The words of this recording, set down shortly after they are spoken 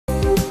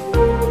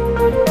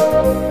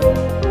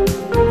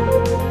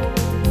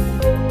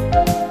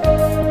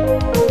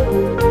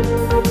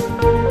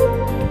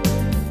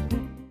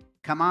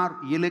ከማር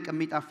ይልቅ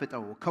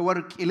የሚጣፍጠው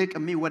ከወርቅ ይልቅ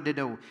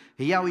የሚወደደው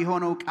ሕያው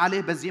የሆነው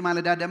ቃልህ በዚህ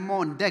ማለዳ ደግሞ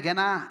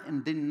እንደገና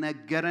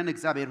እንድንነገረን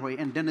እግዚአብሔር ሆይ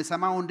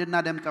እንድንሰማው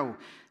እንድናደምጠው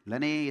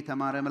ለኔ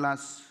የተማረ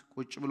ምላስ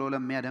ቁጭ ብሎ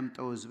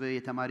ለሚያደምጠው ሕዝብ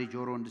የተማሪ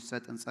ጆሮ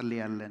እንድሰጥ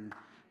እንጸልያለን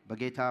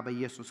በጌታ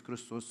በኢየሱስ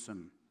ክርስቶስ ስም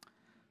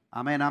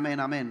አሜን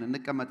አሜን አሜን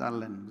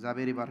እንቀመጣለን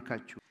እግዚአብሔር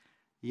ይባርካችሁ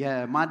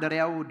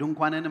የማደሪያው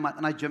ድንኳንን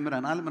ማጥናት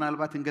ጀምረናል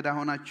ምናልባት እንግዳ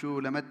ሆናችሁ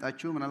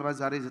ለመጣችሁ ምናልባት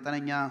ዛሬ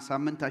 9ኛ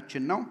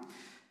ሳምንታችን ነው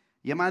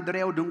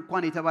የማደሪያው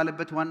ድንኳን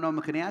የተባለበት ዋናው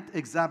ምክንያት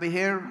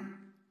እግዚአብሔር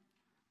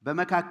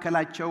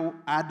በመካከላቸው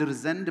አድር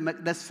ዘንድ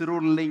መቅደስ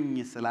ስሩልኝ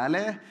ስላለ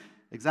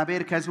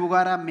እግዚአብሔር ከሕዝቡ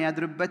ጋር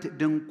የሚያድርበት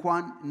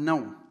ድንኳን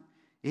ነው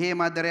ይሄ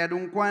የማደሪያ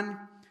ድንኳን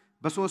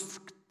በሶስት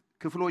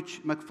ክፍሎች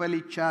መክፈል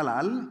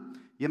ይቻላል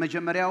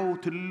የመጀመሪያው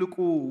ትልቁ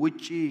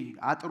ውጪ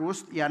አጥር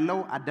ውስጥ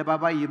ያለው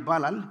አደባባይ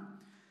ይባላል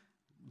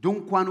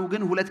ድንኳኑ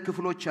ግን ሁለት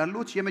ክፍሎች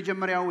አሉት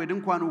የመጀመሪያው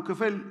የድንኳኑ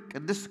ክፍል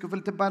ቅድስት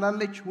ክፍል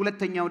ትባላለች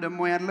ሁለተኛው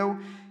ደግሞ ያለው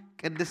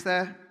ቅድስተ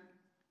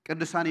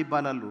ቅዱሳን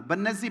ይባላሉ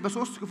በእነዚህ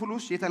በሶስት ክፍል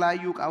ውስጥ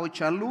የተለያዩ ዕቃዎች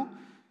አሉ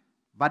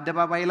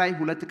በአደባባይ ላይ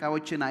ሁለት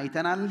ዕቃዎችን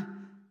አይተናል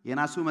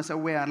የናሱ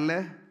መሰዊያ አለ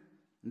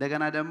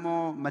እንደገና ደግሞ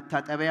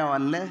መታጠቢያው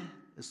አለ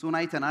እሱን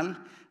አይተናል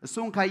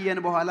እሱን ካየን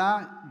በኋላ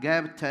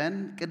ገብተን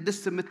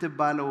ቅድስት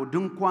የምትባለው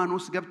ድንኳን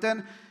ውስጥ ገብተን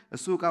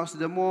እሱ ዕቃ ውስጥ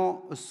ደግሞ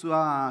እሷ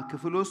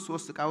ክፍል ውስጥ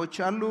ሶስት ዕቃዎች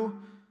አሉ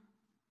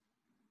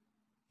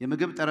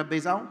የምግብ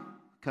ጠረጴዛው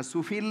ከሱ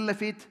ፊት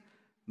ለፊት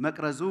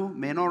መቅረዙ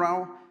ሜኖራው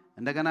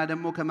እንደገና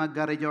ደግሞ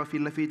ከመጋረጃው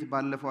ፊት ለፊት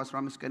ባለፈው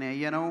 15 ቀን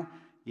ያየነው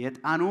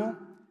የጣኑ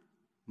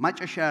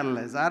ማጨሻ አለ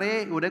ዛሬ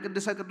ወደ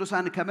ቅድስተ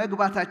ቅዱሳን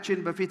ከመግባታችን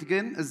በፊት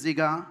ግን እዚህ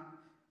ጋር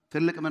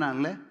ትልቅ ምን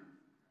አለ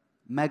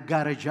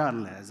መጋረጃ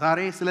አለ ዛሬ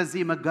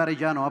ስለዚህ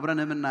መጋረጃ ነው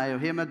አብረን የምናየው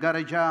ይሄ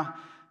መጋረጃ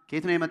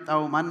ከየት ነው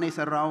የመጣው ማን ነው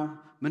የሰራው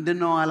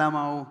ምንድነው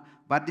ዓላማው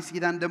በአዲስ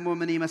ኪዳን ደግሞ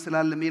ምን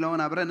ይመስላል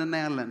የሚለውን አብረን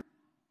እናያለን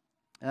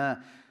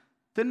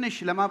ትንሽ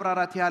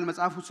ለማብራራት ያህል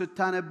መጽሐፉ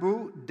ስታነቡ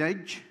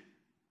ደጅ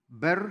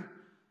በር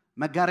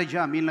መጋረጃ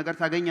የሚል ነገር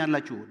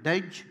ታገኛላችሁ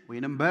ደጅ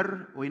ወይንም በር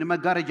ወይንም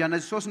መጋረጃ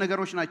እነዚህ ሶስት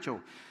ነገሮች ናቸው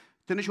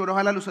ትንሽ ወደ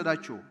ኋላ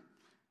ልውሰዳችሁ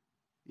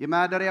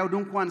የማደሪያው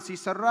ድንኳን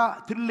ሲሰራ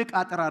ትልቅ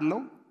አጥር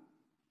አለው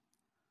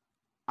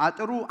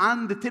አጥሩ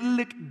አንድ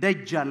ትልቅ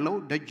ደጅ አለው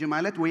ደጅ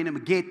ማለት ወይንም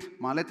ጌት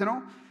ማለት ነው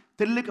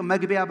ትልቅ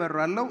መግቢያ በር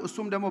አለው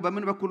እሱም ደግሞ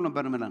በምን በኩል ነው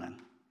በር ምለናል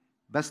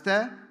በስተ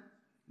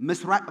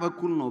ምስራቅ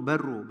በኩል ነው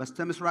በሩ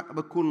በስተ ምስራቅ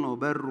በኩል ነው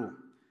በሩ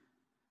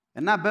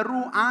እና በሩ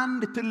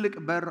አንድ ትልቅ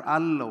በር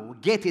አለው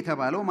ጌት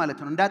የተባለው ማለት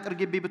ነው እንዳጥር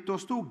ግቢ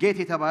ብትወስዱ ጌት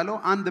የተባለው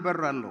አንድ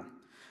በር አለው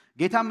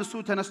ጌታም እሱ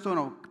ተነስቶ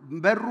ነው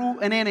በሩ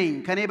እኔ ነኝ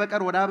ከኔ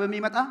በቀር ወደ አብ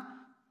የሚመጣ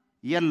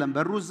የለም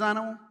በሩ እዛ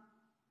ነው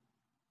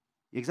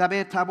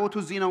የእግዚአብሔር ታቦቱ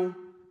እዚህ ነው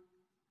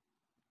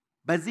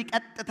በዚህ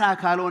ቀጥታ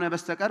ካልሆነ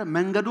በስተቀር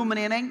መንገዱ ምን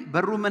ነኝ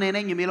በሩ ምን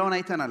ነኝ የሚለውን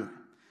አይተናል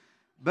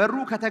በሩ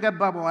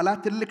ከተገባ በኋላ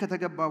ትልቅ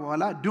ከተገባ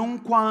በኋላ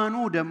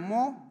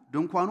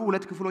ድንኳኑ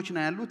ሁለት ክፍሎች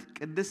ነው ያሉት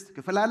ቅድስት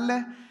ክፍል አለ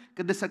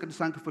ቅድስተ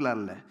ቅዱሳን ክፍል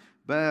አለ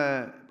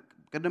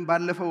በቀደም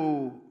ባለፈው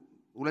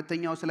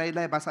ሁለተኛው ስላይድ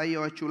ላይ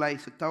ባሳያችሁ ላይ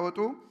ስታወጡ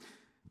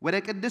ወደ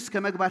ቅድስት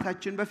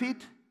ከመግባታችን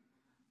በፊት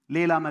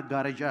ሌላ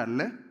መጋረጃ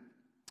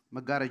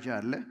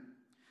አለ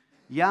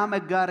ያ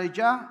መጋረጃ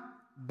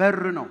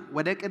በር ነው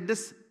ወደ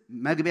ቅድስት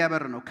መግቢያ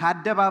በር ነው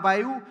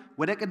ከአደባባዩ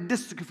ወደ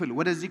ቅድስት ክፍል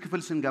ወደዚህ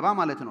ክፍል ስንገባ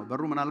ማለት ነው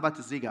በሩ ምናልባት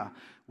እዚህ ጋር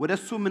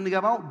ወደሱ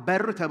ምንገባው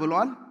በር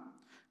ተብሏል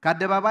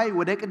ከአደባባይ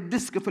ወደ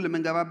ቅድስት ክፍል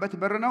ምንገባበት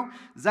በር ነው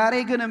ዛሬ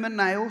ግን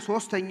የምናየው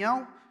ሶስተኛው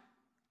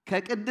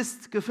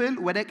ከቅድስት ክፍል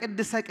ወደ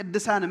ቅድስተ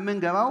ቅዱሳን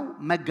ምንገባው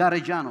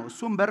መጋረጃ ነው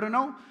እሱም በር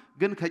ነው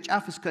ግን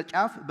ከጫፍ እስከ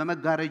ጫፍ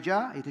በመጋረጃ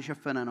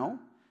የተሸፈነ ነው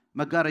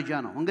መጋረጃ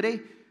ነው እንግዲህ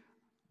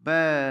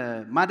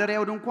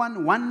በማደሪያው ድንኳን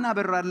ዋና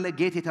በር አለ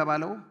ጌት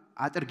የተባለው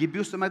አጥር ግቢ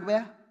ውስጥ መግቢያ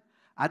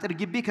አጥር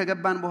ግቢ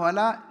ከገባን በኋላ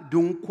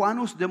ድንኳን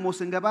ውስጥ ደሞ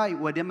ስንገባ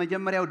ወደ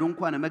መጀመሪያው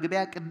ድንኳን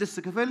መግቢያ ቅድስት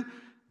ክፍል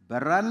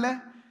በር አለ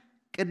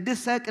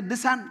ቅድስተ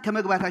ቅዱሳን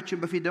ከመግባታችን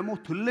በፊት ደግሞ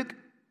ትልቅ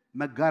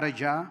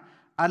መጋረጃ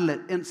አለ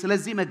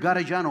ስለዚህ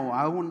መጋረጃ ነው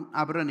አሁን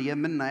አብረን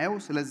የምናየው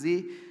ስለዚህ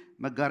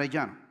መጋረጃ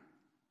ነው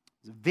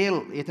ቬል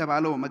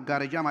የተባለው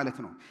መጋረጃ ማለት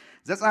ነው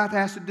ዘጸአት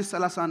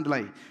 26:31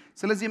 ላይ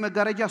ስለዚህ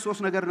መጋረጃ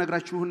ሶስት ነገር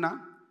ነግራችሁና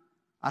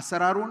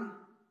አሰራሩን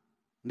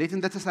እንዴት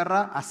እንደተሰራ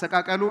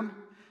አሰቃቀሉን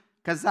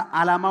ከዛ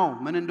ዓላማው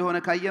ምን እንደሆነ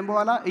ካየን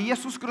በኋላ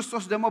ኢየሱስ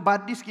ክርስቶስ ደግሞ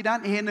በአዲስ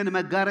ኪዳን ይሄንን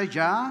መጋረጃ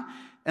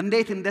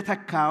እንዴት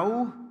እንደተካው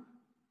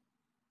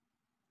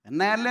እና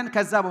ያለን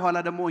ከዛ በኋላ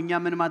ደግሞ እኛ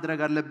ምን ማድረግ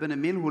አለብን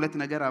የሚል ሁለት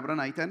ነገር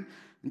አብረን አይተን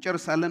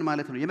እንጨርሳለን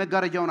ማለት ነው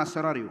የመጋረጃውን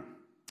አሰራሪው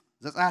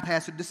ዘጸአት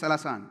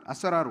 26:31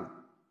 አሰራሩ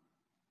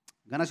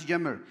ገና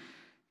ሲጀምር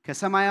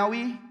ከሰማያዊ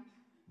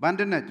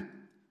ባንድነት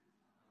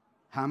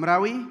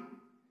ሐምራዊ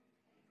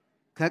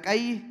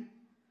ከቀይ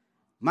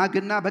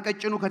ማግና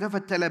በቀጭኑ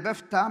ከተፈተለ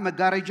በፍታ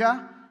መጋረጃ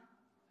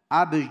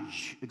አብጅ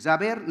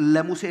እግዚአብሔር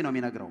ለሙሴ ነው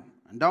የሚነግረው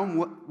እንዳውም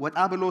ወጣ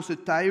ብሎ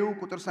ስታዩ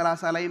ቁጥር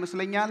 30 ላይ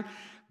ይመስለኛል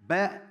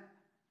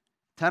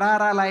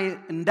በተራራ ላይ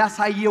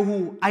እንዳሳየሁ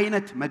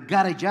አይነት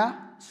መጋረጃ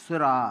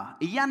ስራ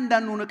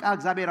እያንዳንዱን ዕቃ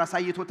እግዚአብሔር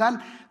አሳይቶታል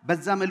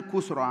በዛ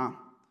መልኩ ስራ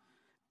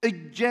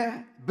እጀ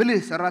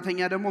ብልህ ሰራተኛ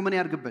ደግሞ ምን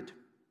ያርግበት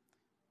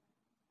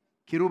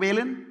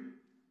ኪሩቤልን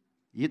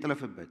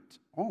ይጥለፍበት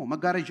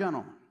መጋረጃ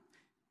ነው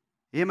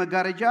ይሄ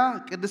መጋረጃ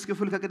ቅዱስ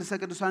ክፍል ከቅዱስ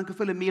ቅዱሳን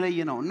ክፍል የሚለይ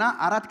ነውና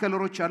አራት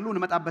ከለሮች አሉ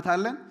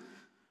እንመጣበታለን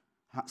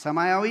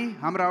ሰማያዊ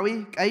ሐምራዊ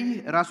ቀይ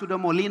ራሱ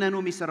ደግሞ ሊነኑ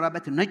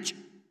የሚሰራበት ነጭ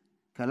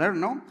ከለር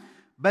ነው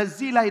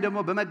በዚህ ላይ ደግሞ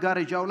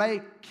በመጋረጃው ላይ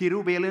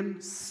ኪሩቤልን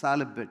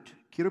ሳልበት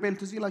ኪሩቤል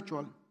ትዝ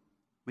ይላችኋል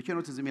መቼ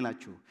ነው ትዝ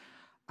የሚላችሁ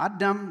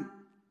አዳም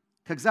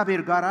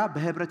ከእግዚአብሔር ጋር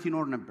በህብረት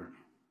ይኖር ነበር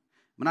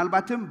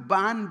ምናልባትም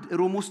በአንድ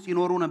ሩም ውስጥ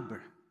ይኖሩ ነበር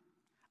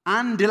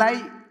አንድ ላይ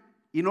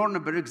ይኖር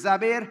ነበር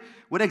እግዚአብሔር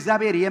ወደ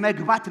እግዚአብሔር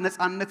የመግባት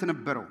ነፃነት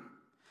ነበረው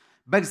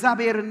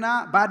በእግዚአብሔርና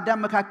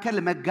በአዳም መካከል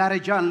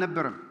መጋረጃ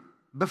አልነበረም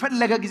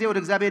በፈለገ ጊዜ ወደ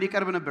እግዚአብሔር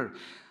ይቀርብ ነበር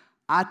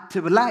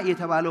አትብላ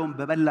የተባለውን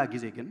በበላ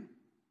ጊዜ ግን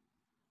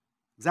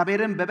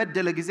እግዚአብሔርን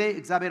በበደለ ጊዜ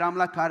እግዚአብሔር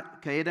አምላክ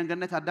ከኤደን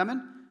ገነት አዳምን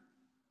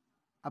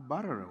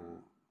አባረረው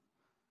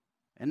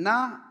እና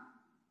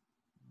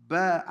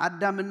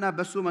በአዳምና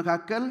በሱ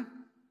መካከል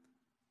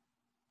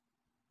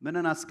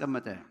ምንን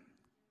አስቀመጠ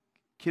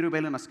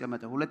ኪሩቤልን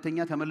አስቀመጠ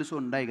ሁለተኛ ተመልሶ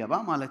እንዳይገባ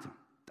ማለት ነው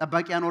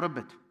ጠባቂ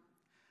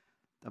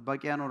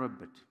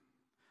ያኖረበት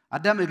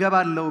አዳም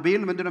እገባለሁ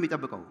ቢል ምንድነው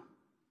የሚጠብቀው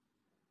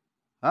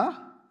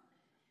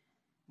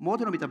ሞት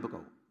ነው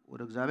የሚጠብቀው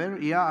ወደ እግዚአብሔር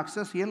ያ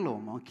አክሰስ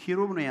የለውም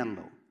ኪሩብ ነው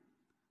ያለው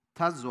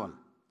ታዟል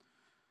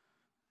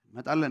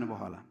መጣለን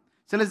በኋላ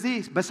ስለዚህ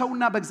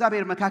በሰውና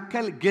በእግዚአብሔር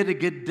መካከል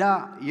ግድግዳ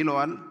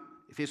ይለዋል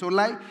ኤፌሶን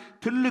ላይ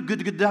ትልቅ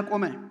ግድግዳ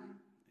ቆመ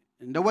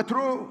እንደ ወትሮ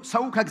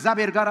ሰው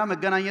ከእግዚአብሔር ጋር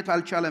መገናኘት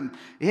አልቻለም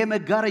ይሄ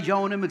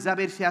መጋረጃውንም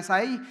እግዚአብሔር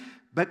ሲያሳይ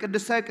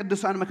በቅዱስ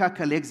ቅዱሳን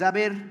መካከል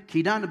የእግዚአብሔር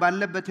ኪዳን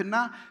ባለበትና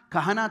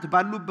ካህናት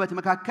ባሉበት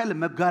መካከል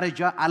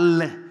መጋረጃ አለ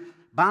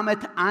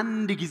በአመት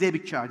አንድ ጊዜ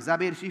ብቻ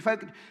እግዚአብሔር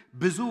ሲፈቅድ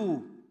ብዙ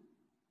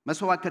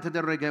መስዋዕት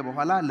ከተደረገ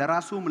በኋላ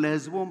ለራሱም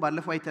ለሕዝቡም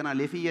ባለፈው አይተናል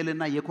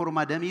የፍየልና የኮርማ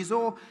ደም ይዞ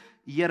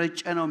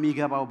እየረጨ ነው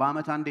የሚገባው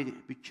በአመት አንዴ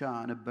ብቻ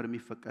ነበር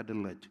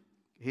የሚፈቀድለት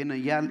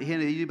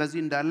ይሄን በዚህ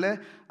እንዳለ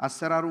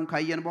አሰራሩን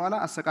ካየን በኋላ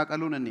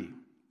አሰቃቀሉን እኔ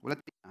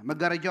ሁለተኛ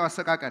መጋረጃው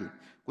አሰቃቀል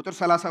ቁጥር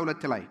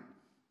 32 ላይ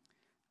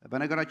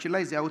በነገራችን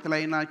ላይ እዚያው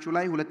ተላይናችሁ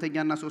ላይ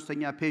ሁለተኛና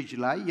ሶስተኛ ፔጅ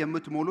ላይ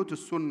የምትሞሉት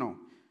እሱን ነው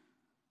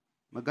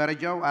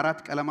መጋረጃው አራት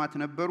ቀለማት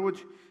ነበሩት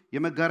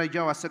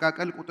የመጋረጃው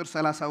አሰቃቀል ቁጥር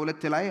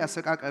 32 ላይ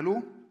አሰቃቀሉ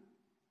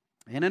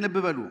ይሄንን ልብ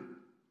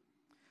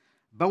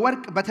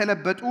በወርቅ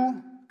በተለበጡ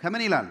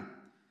ከምን ይላል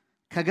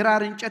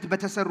ከግራር እንጨት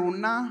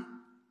በተሰሩና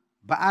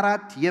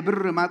በአራት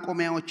የብር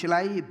ማቆሚያዎች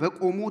ላይ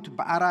በቆሙት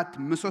በአራት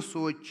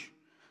ምሰሶች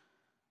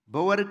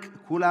በወርቅ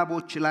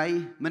ኩላቦች ላይ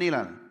ምን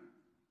ይላል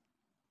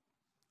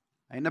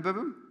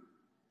አይነበብም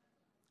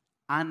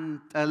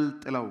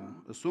አንጠልጥለው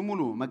እሱ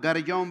ሙሉ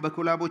መጋረጃውን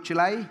በኩላቦች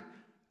ላይ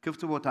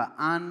ክፍት ቦታ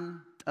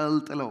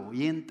አንጠልጥለው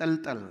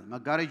ይንጠልጠል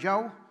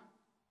መጋረጃው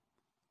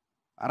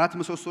አራት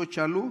ምሰሶች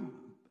አሉ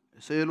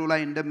ስዕሉ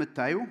ላይ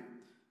እንደምታዩ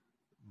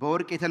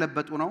በወርቅ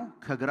የተለበጡ ነው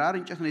ከግራር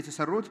እንጨት ነው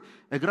የተሰሩት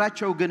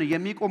እግራቸው ግን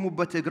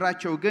የሚቆሙበት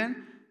እግራቸው ግን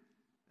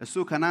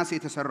እሱ ከናስ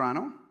የተሰራ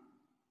ነው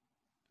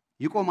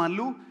ይቆማሉ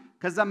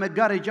ከዛ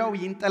መጋረጃው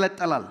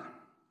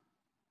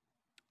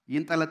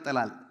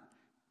ይንጠለጠላል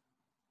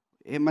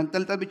ይሄ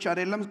መንጠልጠል ብቻ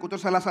አይደለም ቁጥር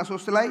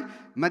 33 ላይ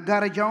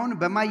መጋረጃውን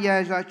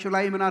በማያያዣቸው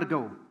ላይ ምን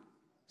አድርገው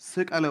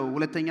ስቀለው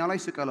ሁለተኛው ላይ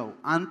ስቀለው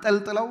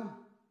አንጠልጥለው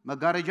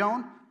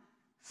መጋረጃውን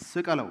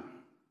ስቀለው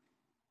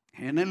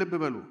ይሄንን ልብ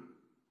በሉ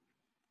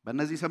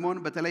በእነዚህ ሰሞን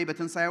በተለይ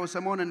በትንሳኤው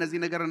ሰሞን እነዚህ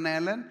ነገር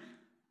እናያለን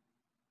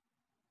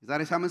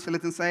ዛሬ ሳምንት ስለ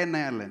ትንሳኤ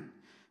እናያለን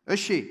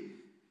እሺ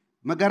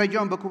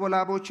መጋረጃውን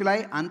በኩላቦች ላይ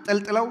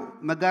አንጠልጥለው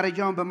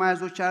መጋረጃውን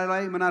በማያያዦች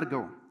ላይ ምን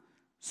አድርገው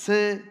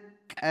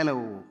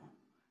ስቀለው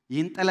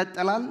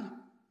ይንጠለጠላል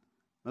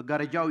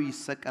መጋረጃው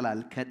ይሰቀላል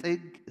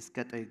ከጥግ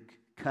እስከ ጥግ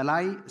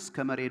ከላይ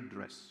እስከ መሬት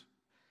ድረስ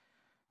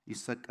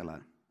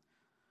ይሰቀላል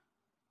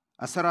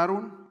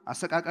አሰራሩን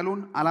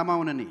አሰቃቀሉን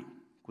ዓላማውን እኔ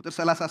ቁጥር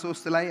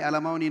 33 ላይ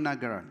ዓላማውን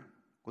ይናገራል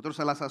ቁጥር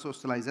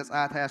 33 ላይ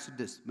ዘጸአት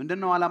 26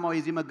 ምንድነው ዓላማው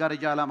የዚህ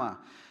መጋረጃ ዓላማ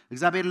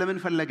እግዚአብሔር ለምን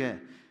ፈለገ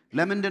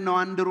ለምንድነው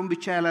አንድ ሩም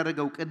ብቻ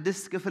ያላደረገው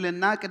ቅዱስ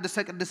ክፍልና ቅዱስ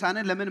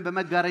ቅዱሳንን ለምን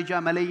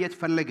በመጋረጃ መለየት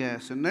ፈለገ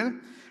ስንል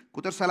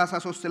ቁጥር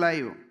 33 ላይ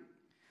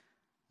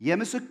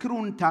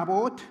የምስክሩን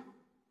ታቦት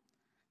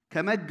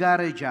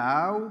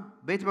ከመጋረጃው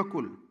ቤት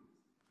በኩል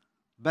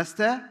በስተ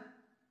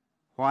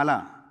ኋላ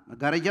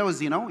መጋረጃው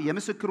እዚህ ነው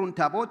የምስክሩን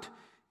ታቦት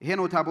ይሄ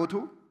ነው ታቦቱ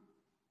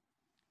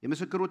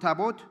የምስክሩ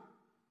ታቦት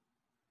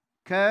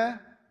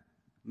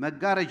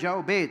ከመጋረጃው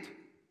ቤት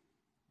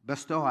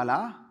በስተኋላ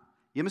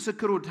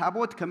የምስክሩ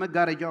ታቦት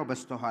ከመጋረጃው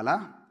በስተኋላ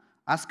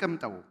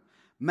አስቀምጠው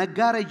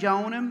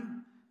መጋረጃውንም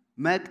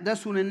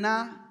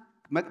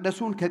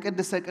መቅደሱን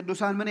ከቅድስተ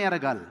ቅዱሳን ምን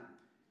ያደርጋል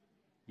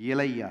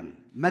ይለያል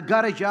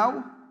መጋረጃው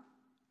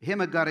ይሄ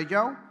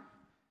መጋረጃው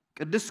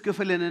ቅዱስ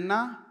ክፍልንና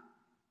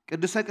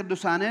ቅዱሰ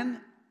ቅዱሳንን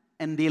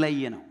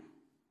እንዲለይ ነው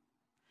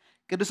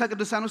ቅዱሰ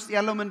ቅዱሳን ውስጥ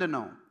ያለው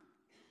ምንድነው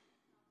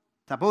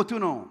ታቦቱ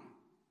ነው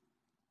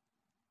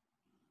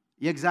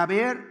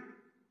የእግዚአብሔር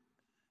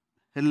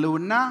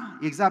ህልውና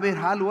የእግዚአብሔር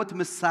ሀልወት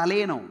ምሳሌ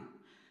ነው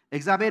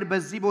እግዚአብሔር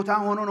በዚህ ቦታ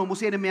ሆኖ ነው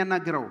ሙሴን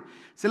የሚያናግረው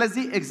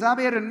ስለዚህ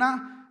እግዚአብሔርና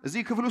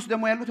እዚህ ክፍል ውስጥ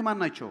ደግሞ ያሉት ማን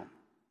ናቸው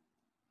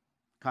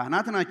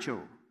ካህናት ናቸው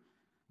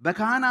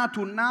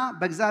በካህናቱና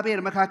በእግዚአብሔር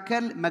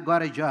መካከል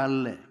መጋረጃ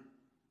አለ።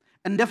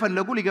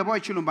 እንደፈለጉ ሊገቡ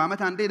አይችሉም።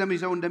 በአመት አንዴ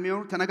ለሚይዘው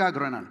እንደሚሆኑ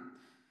ተነጋግረናል።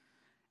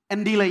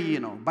 እንዲለይ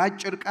ነው።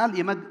 በአጭር ቃል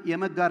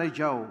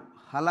የመጋረጃው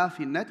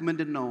ኃላፊነት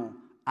ምንድነው?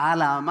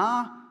 ዓላማ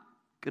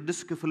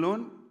ቅድስተ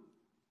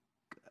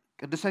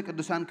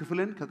ቅዱሳን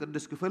ክፍልን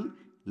ከቅዱስ ክፍል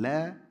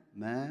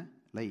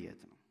ለመለየት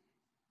ነው።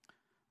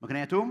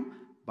 ምክንያቱም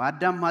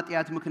በአዳም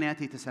ኃጢአት ምክንያት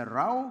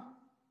የተሰራው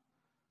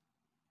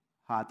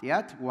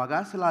ኃጢአት ዋጋ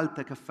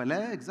ስላልተከፈለ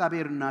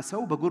እግዚአብሔርና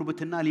ሰው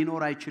በጉርብትና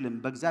ሊኖር አይችልም።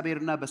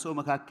 በእግዚአብሔርና በሰው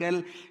መካከል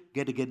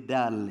ግድግዳ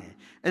አለ።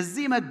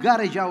 እዚህ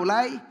መጋረጃው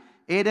ላይ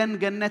ኤደን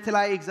ገነት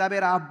ላይ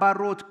እግዚአብሔር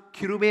አባሮት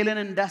ኪሩቤልን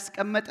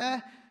እንዳስቀመጠ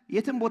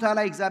የትም ቦታ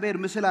ላይ እግዚአብሔር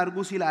ምስል አድርጉ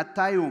ሲል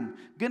አታዩም።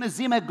 ግን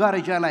እዚህ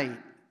መጋረጃ ላይ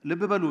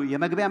ልብ በሉ፣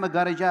 የመግቢያ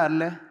መጋረጃ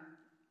አለ።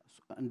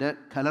 እንደ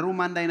ከለሩም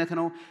አንድ አይነት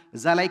ነው።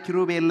 እዛ ላይ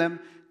ኪሩብ የለም።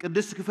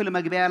 ቅዱስ ክፍል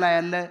መግቢያ ላይ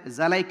አለ። እዛ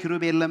ላይ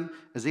ኪሩብ የለም።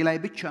 እዚህ ላይ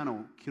ብቻ ነው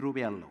ኪሩብ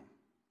ያለው።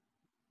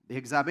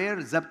 የእግዚአብሔር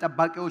ዘብ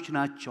ጠባቂዎች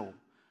ናቸው።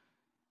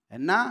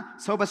 እና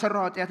ሰው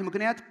በሰራው ኃጢአት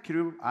ምክንያት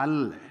ኪሩብ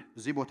አለ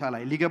እዚህ ቦታ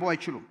ላይ ሊገቡ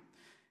አይችሉም።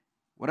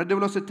 ወረድ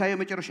ብሎ ስታዩ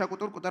መጨረሻ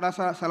ቁጥር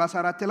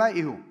 34 ላይ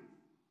ይሁ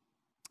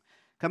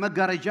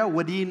ከመጋረጃው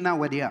ወዲህና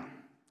ወዲያ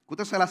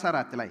ቁጥር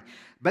 34 ላይ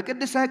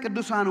በቅድስተ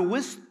ቅዱሳን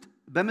ውስጥ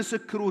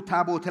በምስክሩ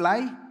ታቦት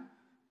ላይ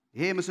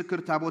ይሄ ምስክር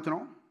ታቦት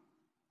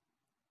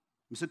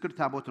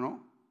ነው።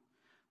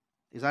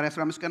 የዛሬ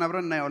 15 ቀን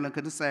አብረን እናየዋለን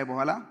ከትንሣኤ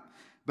በኋላ።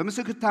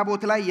 በምስክር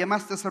ታቦት ላይ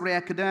የማስተሰሪያ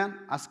ክዳን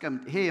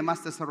አስቀምጥ። ይሄ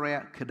የማስተሰሪያ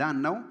ክዳን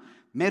ነው።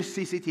 ሜርሲ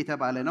ሲት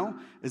የተባለ ነው።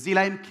 እዚህ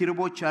ላይም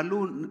ኪሩቦች አሉ፣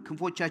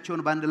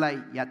 ክንፎቻቸውን ባንድ ላይ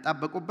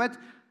ያጣበቁበት።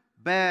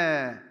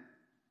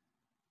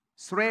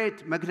 በስሬት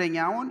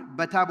መክደኛውን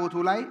በታቦቱ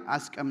ላይ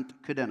አስቀምጥ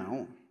ክደነው።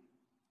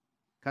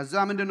 ከዛ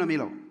ምንድነው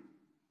የሚለው?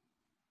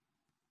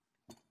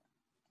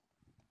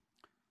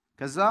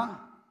 ከዛ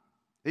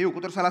እዩ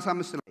ቁጥር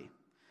 35 ላይ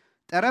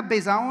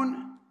ጠረጴዛውን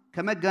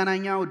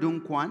ከመገናኛው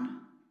ድንኳን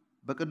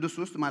በቅዱስ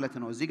ውስጥ ማለት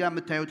ነው። እዚህ ጋር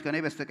የምታዩት ከኔ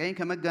በስተቀኝ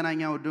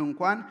ከመገናኛው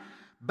ድንኳን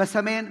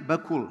በሰሜን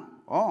በኩል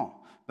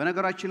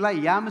በነገራችን ላይ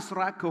ያ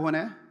ምስራቅ ከሆነ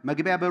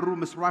መግቢያ በሩ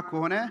ምስራቅ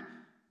ከሆነ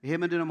ይሄ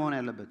ምንድነው መሆን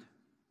ያለበት?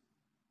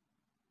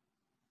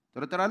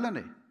 ጥርጥር አለ እንዴ?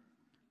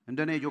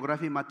 እንደኔ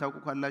ጂኦግራፊ ማታውቁ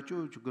ካላችሁ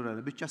ችግር አለ።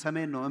 ብቻ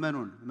ሰሜን ነው።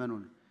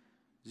 እመኑን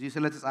እዚህ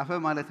ስለተጻፈ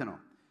ማለት ነው።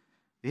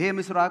 ይሄ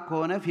ምስራቅ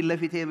ከሆነ ፊት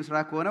ለፊት ይሄ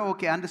ምስራቅ ከሆነ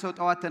ኦኬ። አንድ ሰው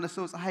ጠዋት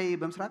ተነስቶ ፀሐይ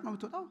በምስራቅ ነው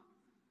የምትወጣው?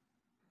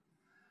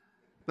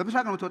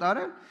 በምስራቅ ነው የምትወጣው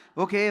አይደል?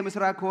 ኦኬ።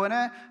 ምስራቅ ከሆነ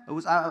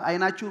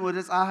አይናችሁን ወደ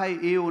ፀሐይ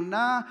እዩና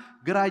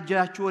ግራ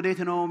እጃችሁ ወዴት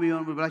ነው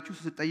የሚሆን ብላችሁ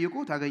ስትጠይቁ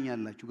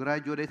ታገኛላችሁ። ግራ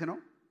እጅ ወዴት ነው?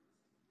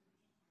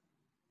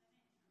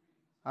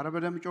 አረ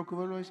በደም ጮክ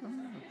በሉ። አይሰማ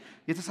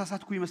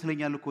የተሳሳትኩ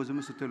ይመስለኛል እኮ ዝም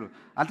ስትሉ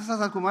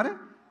አልተሳሳትኩም አይደል?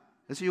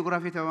 እሺ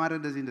ጂኦግራፊ ተማረ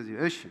እንደዚህ።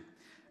 እሺ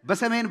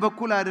በሰሜን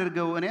በኩል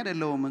አድርገው። እኔ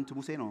አይደለሁም እንት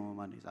ሙሴ ነው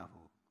ማን የጻፈው?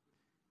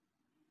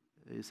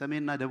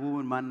 ሰሜንና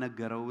ደቡብን ማን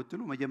ነገረው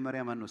ብትሉ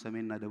መጀመሪያ ማን ነው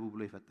ሰሜንና ደቡብ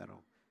ብሎ የፈጠረው?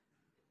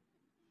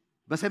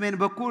 በሰሜን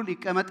በኩል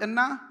ይቀመጥና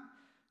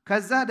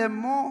ከዛ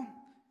ደግሞ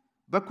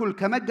በኩል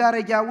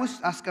ከመጋረጃ ውስጥ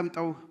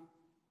አስቀምጠው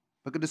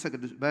በቅዱስ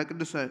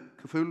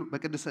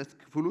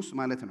ክፍል ውስጥ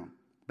ማለት ነው።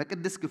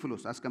 በቅዱስ ክፍል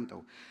ውስጥ አስቀምጠው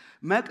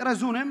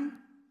መቅረዙንም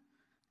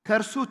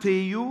ከርሱ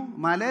ትይዩ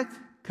ማለት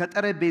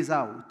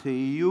ከጠረጴዛው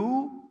ትይዩ።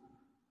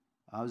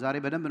 ዛሬ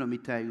በደንብ ነው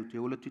የሚታዩት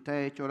የሁለቱ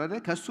ይታያቸው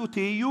አይደል? ከሱ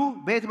ትይዩ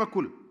በየት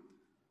በኩል?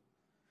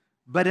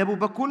 በደቡብ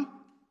በኩል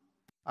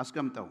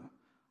አስቀምጠው።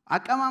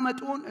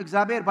 አቀማመጡን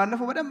እግዚአብሔር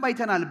ባለፈው በደንብ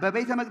አይተናል።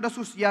 በቤተ መቅደስ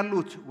ውስጥ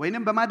ያሉት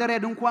ወይንም በማደሪያ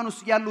ድንኳን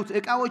ውስጥ ያሉት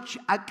ዕቃዎች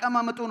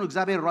አቀማመጡን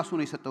እግዚአብሔር ራሱ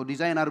ነው የሰጠው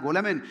ዲዛይን አድርጎ።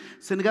 ለምን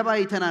ስንገባ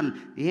አይተናል።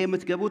 ይሄ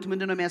የምትገቡት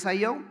ምንድነው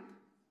የሚያሳየው?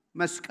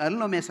 መስቀል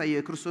ነው የሚያሳየው።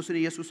 የክርስቶስን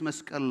ኢየሱስ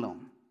መስቀል ነው።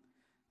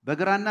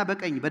 በግራና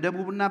በቀኝ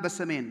በደቡብና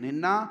በሰሜን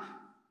እና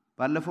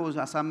ባለፈው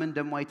ሳምንት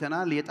ደግሞ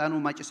አይተናል የዕጣኑ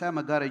ማጨሻ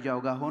መጋረጃው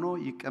ጋር ሆኖ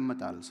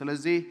ይቀመጣል።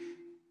 ስለዚህ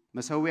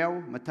መሰዊያው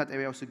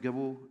መታጠቢያው ሲገቡ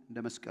እንደ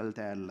መስቀል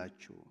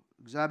ታያላችሁ።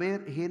 እግዚአብሔር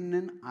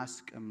ይሄንን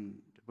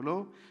አስቀምጥ ብሎ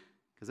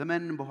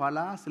ከዘመን በኋላ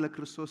ስለ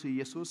ክርስቶስ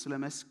ኢየሱስ ስለ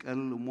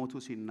መስቀል ሞቱ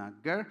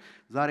ሲናገር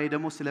ዛሬ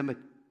ደግሞ ስለ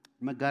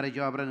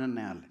መጋረጃው አብረን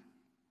እናያለን።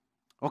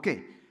 ኦኬ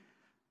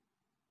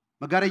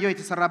መጋረጃው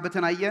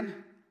የተሰራበትን አየን።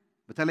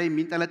 በተለይ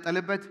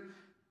የሚንጠለጠልበት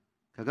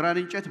ከግራር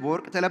እንጨት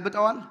በወርቅ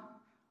ተለብጠዋል።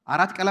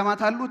 4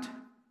 ቀለማት አሉት።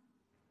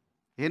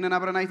 ይሄንን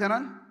አብረን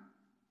አይተናል።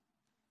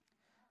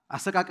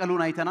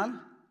 አሰቃቀሉን አይተናል።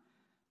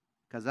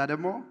 ከዛ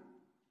ደግሞ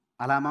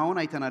ዓላማውን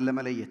አይተናል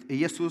ለመለየት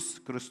ኢየሱስ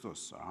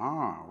ክርስቶስ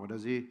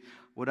ወደዚህ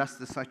ወደ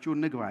አስተሳችሁ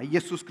ንግባ።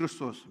 ኢየሱስ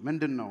ክርስቶስ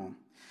ምንድነው?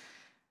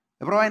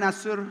 ዕብራውያን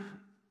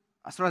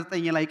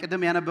 10:19 ላይ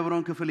ቀደም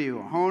ያነበብነውን ክፍል እዩ።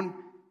 አሁን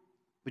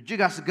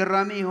እጅግ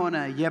አስገራሚ የሆነ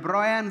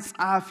የዕብራውያን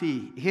ጸሐፊ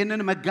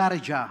ይሄንን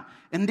መጋረጃ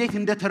እንዴት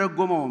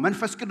እንደተረጎመው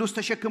መንፈስ ቅዱስ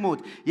ተሸክሞት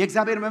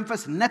የእግዚአብሔር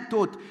መንፈስ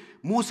ነክቶት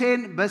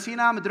ሙሴን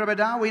በሲና ምድረ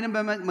በዳ ወይንም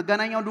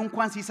በመገናኛው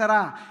ድንኳን ሲሰራ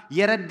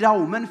የረዳው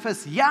መንፈስ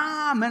ያ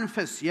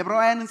መንፈስ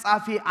የዕብራውያን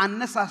ጸሐፊ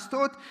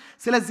አነሳስቶት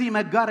ስለዚህ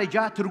መጋረጃ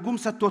ትርጉም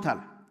ሰጥቶታል።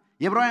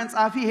 የዕብራውያን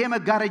ጸሐፊ ይሄ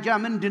መጋረጃ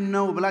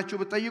ምንድነው ብላችሁ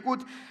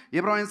ብትጠይቁት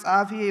የዕብራውያን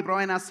ጸሐፊ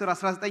ዕብራውያን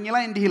 10:19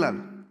 ላይ እንዲህ ይላል።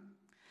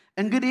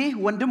 እንግዲህ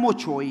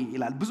ወንድሞች ሆይ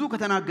ይላል ብዙ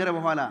ከተናገረ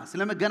በኋላ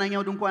ስለ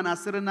መገናኛው ድንኳን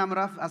 10 እና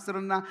ምዕራፍ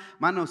 10 እና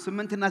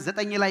 8 እና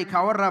 9 ላይ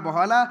ካወራ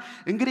በኋላ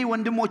እንግዲህ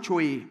ወንድሞች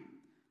ሆይ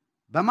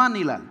በማን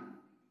ይላል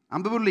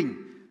አንብቡልኝ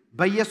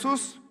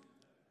በኢየሱስ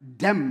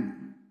ደም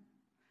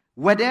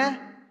ወደ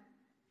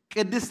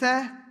ቅድስተ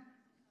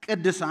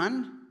ቅዱሳን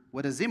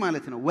ወደዚህ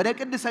ማለት ነው ወደ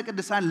ቅድስተ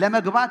ቅዱሳን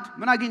ለመግባት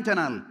ምን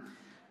አግኝተናል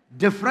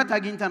ድፍረት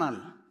አግኝተናል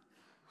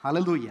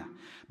ሃሌሉያ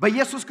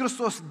በኢየሱስ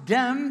ክርስቶስ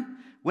ደም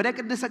ወደ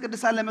ቅድስተ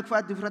ቅዱሳን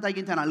ለመግባት ድፍረት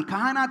አግኝተናል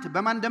ካህናት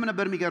በማን ደም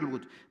ነበር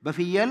የሚገርሉት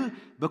በፍየል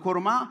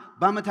በኮርማ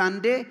በአመት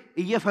አንዴ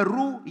እየፈሩ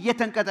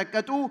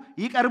እየተንቀጠቀጡ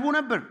ይቀርቡ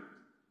ነበር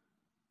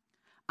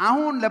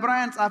አሁን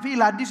ለዕብራውያን ጻፊ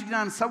ለአዲስ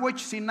ኪዳን ሰዎች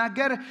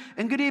ሲናገር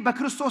እንግዲህ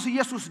በክርስቶስ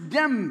ኢየሱስ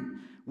ደም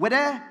ወደ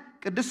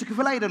ቅዱስ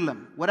ክፍል አይደለም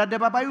ወደ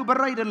አደባባዩ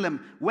በር አይደለም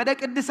ወደ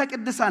ቅድስተ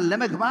ቅዱሳን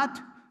ለመግባት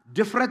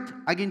ድፍረት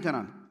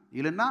አግኝተናል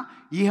ይልና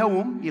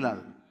ይሄውም ይላል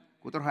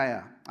ቁጥር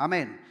 20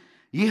 አሜን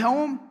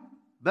ይሄውም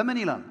በምን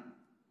ይላል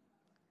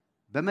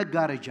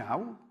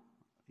በመጋረጃው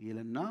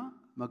ይልና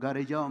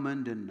መጋረጃው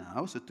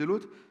ምንድነው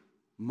ስትሉት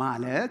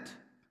ማለት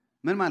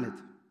ምን ማለት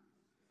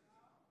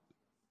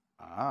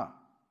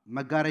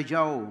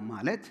መጋረጃው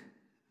ማለት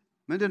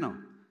ምንድነው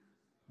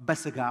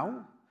በስጋው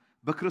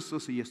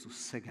በክርስቶስ ኢየሱስ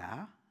ስጋ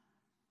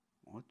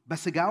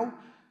በስጋው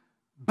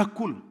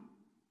በኩል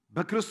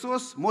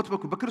በክርስቶስ ሞት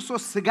በኩል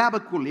በክርስቶስ ስጋ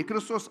በኩል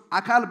የክርስቶስ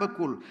አካል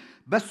በኩል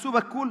በሱ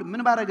በኩል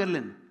ምን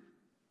ባረገልን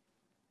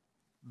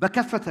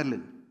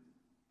በከፈተልን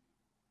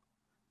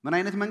ምን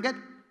አይነት መንገድ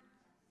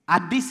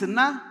አዲስና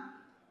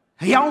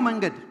ሕያው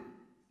መንገድ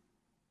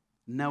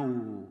ነው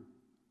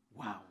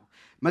ዋው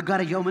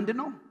መጋረጃው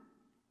ምንድነው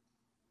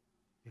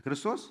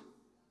የክርስቶስ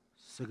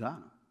ስጋ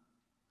ነው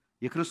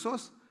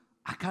የክርስቶስ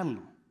አካል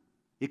ነው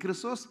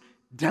የክርስቶስ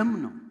ደም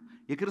ነው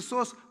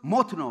የክርስቶስ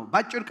ሞት ነው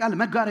ባጭር ቃል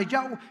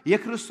መጋረጃው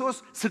የክርስቶስ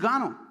ስጋ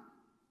ነው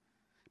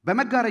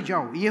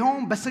በመጋረጃው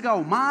ይሄውም በስጋው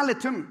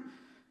ማለትም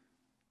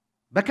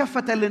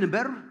በከፈተልን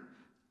በር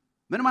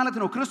ምን ማለት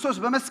ነው ክርስቶስ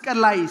በመስቀል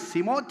ላይ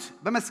ሲሞት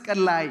በመስቀል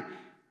ላይ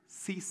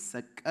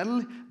ሲሰቀል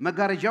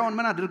መጋረጃውን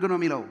ምን አድርገው ነው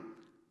የሚለው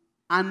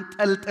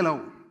አንጠልጥለው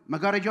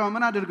መጋረጃውን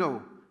ምን አድርገው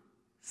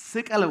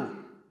ስቀለው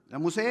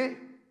ለሙሴ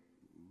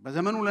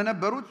በዘመኑ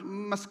ለነበሩት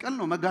መስቀል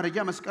ነው መጋረጃ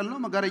መስቀል ነው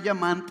መጋረጃ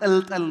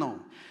ማንጠልጠል ነው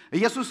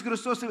ኢየሱስ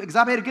ክርስቶስ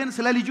እግዚአብሔር ግን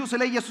ስለ ልጁ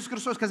ስለ ኢየሱስ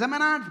ክርስቶስ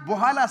ከዘመናት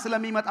በኋላ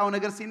ስለሚመጣው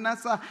ነገር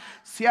ሲናሳ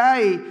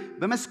ሲያይ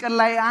በመስቀል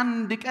ላይ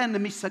አንድ ቀን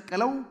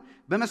የሚሰቀለው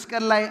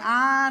በመስቀል ላይ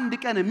አንድ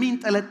ቀን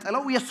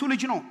የሚንጠለጠለው ኢየሱስ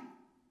ልጅ ነው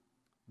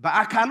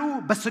በአካሉ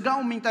በስጋው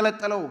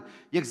የሚንጠለጠለው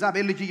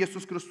የእግዚአብሔር ልጅ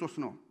ኢየሱስ ክርስቶስ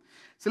ነው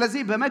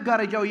ስለዚህ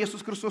በመጋረጃው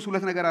ኢየሱስ ክርስቶስ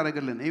ሁለት ነገር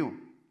አደረገልን እዩ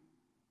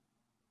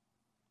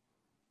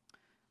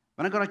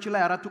በነገራችን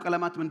ላይ አራቱ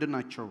ቀለማት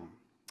ምንድናቸው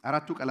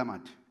አራቱ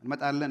ቀለማት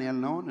እንመጣለን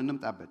ያልነውን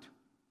እንምጣበት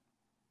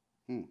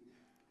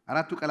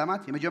አራቱ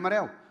ቀለማት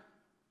የመጀመሪያው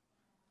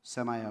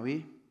ሰማያዊ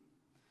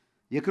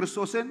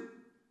የክርስቶስን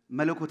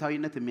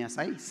መለኮታዊነት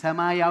የሚያሳይ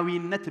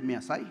ሰማያዊነት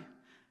የሚያሳይ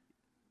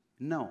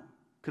ነው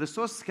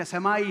ክርስቶስ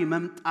ከሰማይ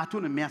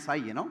መምጣቱን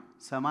የሚያሳይ ነው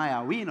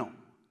ሰማያዊ ነው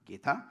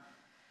ጌታ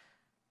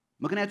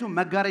ምክንያቱም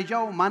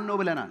መጋረጃው ማን ነው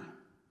ብለናል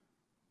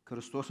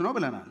ክርስቶስ ነው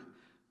ብለናል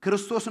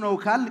ክርስቶስ ነው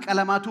ካል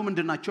ቀለማቱ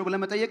ምንድናቸው ብለ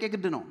መጠየቅ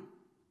የግድ ነው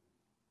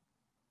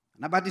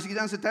እና በአዲስ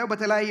ኪዳን ስታዩ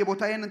በተለያየ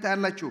ቦታ ይሄን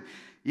ታያላችሁ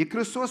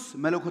የክርስቶስ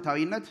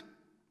መለኮታዊነት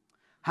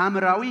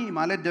ሐምራዊ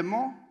ማለት ደግሞ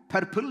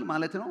ፐርፕል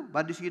ማለት ነው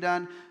በአዲስ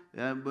ኪዳን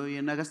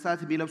የነገስታት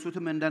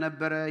ቢለብሱትም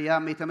እንደነበረ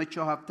ያም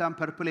የተመቸው ሀብታም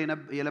ፐርፕል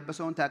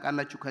የለበሰውን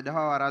ታቃላችሁ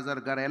ከደሃው አራዘር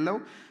ጋር ያለው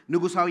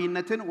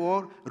ንጉሳዊነትን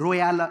ኦር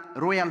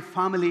ሮያል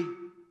ፋሚሊ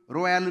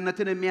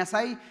ሮያልነትን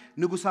የሚያሳይ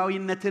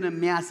ንጉሳዊነትን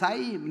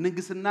የሚያሳይ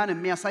ንግስናን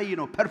የሚያሳይ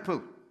ነው ፐርፕል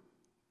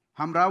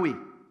ሐምራዊ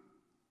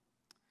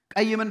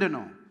ቀይ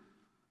ምንድነው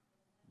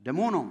ደሙ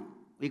ነው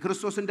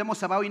የክርስቶስን ደሞ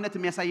ሰባዊነት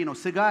የሚያሳይ ነው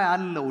ስጋ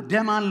ያለው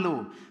ደም አለው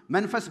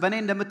መንፈስ በኔ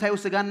እንደምታዩ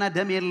ስጋና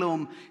ደም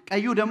የለውም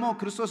ቀዩ ደሞ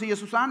ክርስቶስ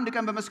ኢየሱስ አንድ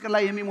ቀን በመስቀል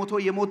ላይ የሚሞተው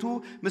የሞቱ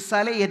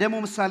ምሳሌ የደሙ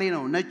ምሳሌ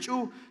ነው ነጩ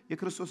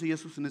የክርስቶስ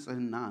ኢየሱስ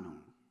ንጽህና ነው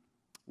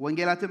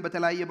ወንጌላትን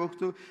በተለያየ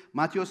ወቅቱ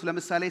ማቴዎስ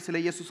ለምሳሌ ስለ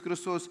ኢየሱስ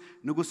ክርስቶስ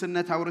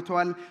ንጉስነት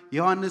አውርተዋል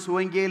ዮሐንስ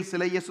ወንጌል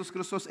ስለ ኢየሱስ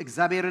ክርስቶስ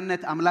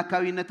እግዚአብሔርነት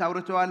አምላካዊነት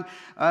አውርተዋል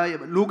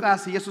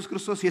ሉቃስ ኢየሱስ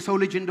ክርስቶስ የሰው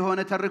ልጅ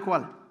እንደሆነ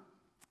ተርኳል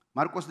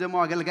ማርቆስ ደግሞ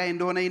አገልጋይ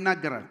እንደሆነ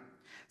ይናገራል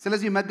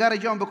ስለዚህ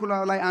መጋረጃውን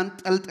በኩላው ላይ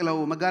አንጠልጥለው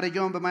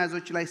መጋረጃውን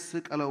በማያዞች ላይ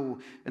ስቀለው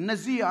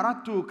እነዚህ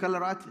አራቱ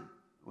ከለራት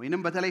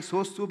ወይንም በተለይ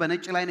ሶስቱ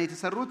በነጭ ላይ ነው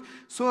የተሰሩት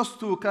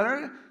ሶስቱ ከለር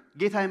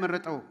ጌታ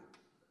የመረጠው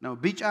ነው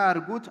ቢጫ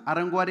አርጉት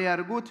አረንጓዴ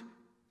አርጉት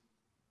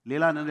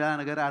ሌላ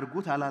ነገር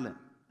አርጉት አላለም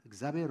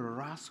እግዚአብሔር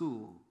ራሱ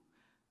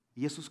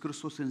ኢየሱስ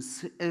ክርስቶስን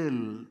ስዕል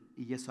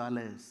እየሳለ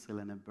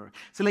ስለነበር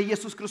ስለ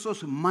ኢየሱስ ክርስቶስ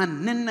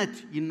ማንነት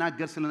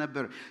ይናገር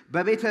ስለነበር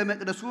በቤተ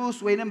መቅደስ ውስጥ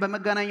ወይንም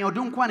በመገናኛው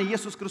ድንኳን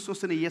ኢየሱስ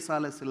ክርስቶስን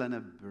እየሳለ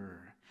ስለነበር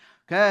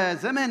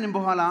ከዘመን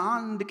በኋላ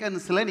አንድ ቀን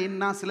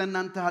ስለኔና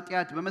ስለናንተ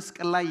ኃጢያት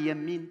በመስቀል ላይ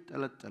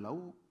የሚንጠለጠለው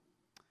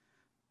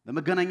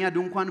በመገናኛ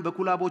ድንኳን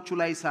በኩላቦቹ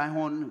ላይ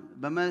ሳይሆን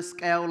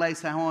በመስቀያው ላይ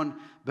ሳይሆን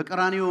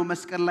በቀራንዮ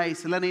መስቀል ላይ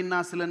ስለኔና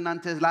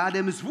ስለናንተ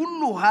ለዓለም ሕዝብ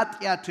ሁሉ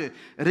ኃጢአት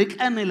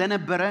ርቀን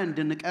ለነበረ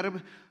እንድንቀርብ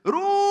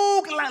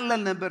ሩቅ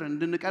ላለን ነበር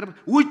እንድንቀርብ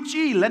ውጪ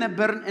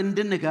ለነበርን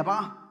እንድንገባ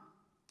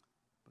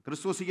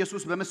በክርስቶስ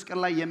ኢየሱስ በመስቀል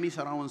ላይ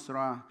የሚሰራውን ሥራ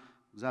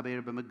እግዚአብሔር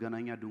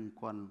በመገናኛ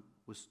ድንኳን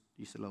ውስጥ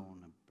ይስለው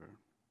ነበር።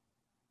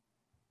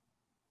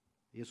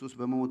 ኢየሱስ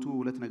በሞቱ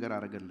ሁለት ነገር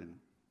አደረገልን።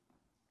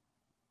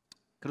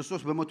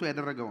 ክርስቶስ በሞቱ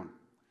ያደረገውን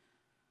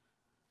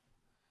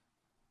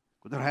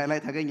ቁጥር 20 ላይ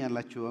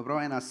ታገኛላችሁ።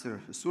 ዕብራውያን 10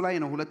 እሱ ላይ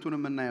ነው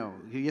ሁለቱንም የምናየው።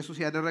 ኢየሱስ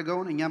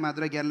ያደረገውን እኛ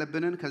ማድረግ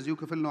ያለብንን ከዚሁ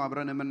ክፍል ነው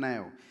አብረን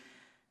የምናየው።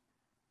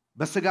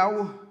 በስጋው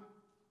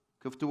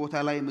ክፍት ቦታ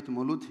ላይ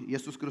የምትሞሉት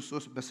ኢየሱስ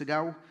ክርስቶስ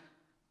በስጋው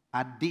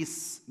አዲስ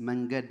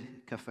መንገድ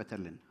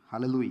ከፈተልን።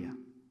 ሃሌሉያ!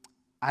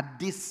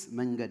 አዲስ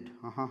መንገድ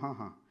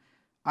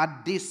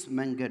አዲስ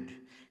መንገድ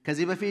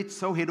ከዚህ በፊት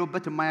ሰው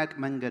ሄዶበት የማያውቅ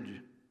መንገድ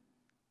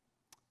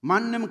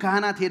ማንም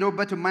ካህናት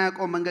ሄዶበት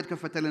የማያውቀው መንገድ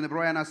ከፈተልን።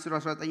 ዕብራውያን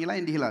 10:19 ላይ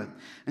እንዲህ ይላል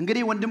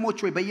እንግዲህ ወንድሞች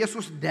ሆይ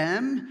በኢየሱስ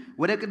ደም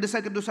ወደ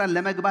ቅድስተ ቅዱሳን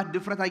ለመግባት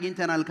ድፍረት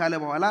አግኝተናል ካለ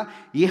በኋላ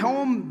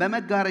ይኸውም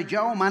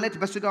በመጋረጃው ማለት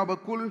በስጋው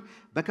በኩል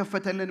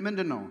በከፈተልን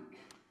ምንድነው?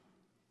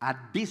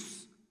 አዲስ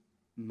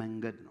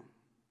መንገድ ነው።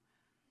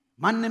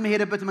 ማንም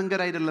ሄደበት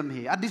መንገድ አይደለም።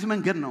 ይሄ አዲስ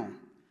መንገድ ነው።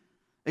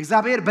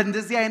 እግዚአብሔር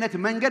በእንደዚህ አይነት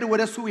መንገድ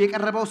ወደሱ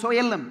የቀረበው ሰው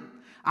የለም።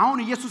 አሁን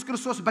ኢየሱስ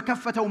ክርስቶስ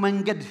በከፈተው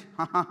መንገድ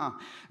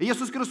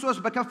ኢየሱስ ክርስቶስ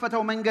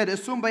በከፈተው መንገድ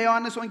እሱም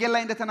በዮሐንስ ወንጌል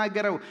ላይ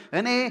እንደተናገረው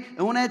እኔ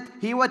እውነት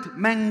ሕይወት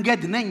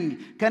መንገድ ነኝ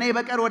ከኔ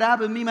በቀር ወደ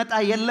አብ የሚመጣ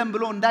የለም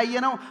ብሎ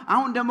እንዳየነው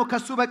አሁን ደግሞ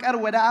ከሱ በቀር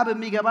ወደ አብ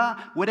የሚገባ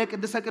ወደ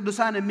ቅድስተ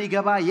ቅዱሳን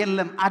የሚገባ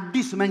የለም።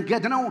 አዲስ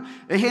መንገድ ነው።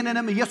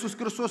 ይሄንንም ኢየሱስ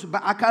ክርስቶስ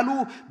በአካሉ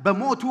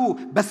በሞቱ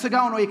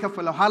በስጋው ነው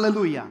የከፈለው።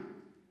 ሃሌሉያ!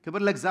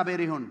 ክብር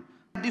ለእግዚአብሔር ይሁን።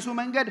 አዲሱ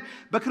መንገድ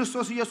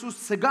በክርስቶስ ኢየሱስ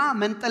ስጋ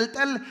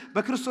መንጠልጠል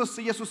በክርስቶስ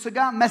ኢየሱስ ስጋ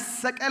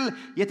መሰቀል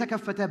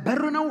የተከፈተ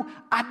በር ነው።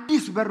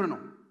 አዲስ በር ነው።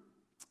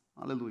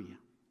 ሃሌሉያ!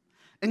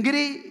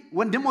 እንግዲህ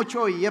ወንድሞች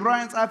ሆይ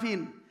የዕብራውያን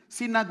ጻፊን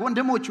ሲናገር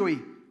ወንድሞች ሆይ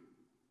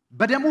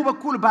በደሙ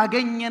በኩል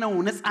ባገኘነው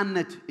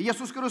ነፃነት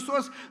ኢየሱስ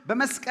ክርስቶስ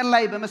በመስቀል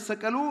ላይ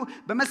በመሰቀሉ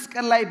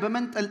በመስቀል ላይ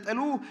በመንጠልጠሉ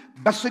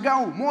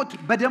በስጋው ሞት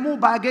በደሙ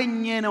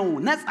ባገኘነው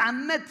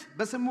ነፃነት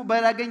በስሙ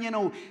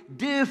ባገኘነው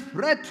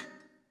ድፍረት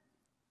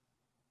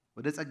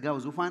ወደ ጸጋው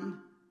ዙፋን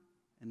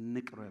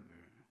እንቅረብ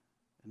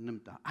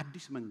እንምጣ።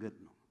 አዲስ መንገድ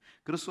ነው።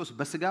 ክርስቶስ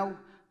በስጋው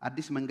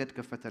አዲስ መንገድ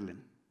ከፈተልን።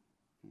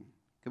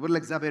 ክብር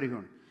ለእግዚአብሔር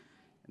ይሁን።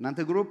 እናንተ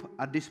ግሩፕ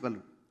አዲስ በሉ።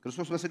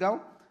 ክርስቶስ በስጋው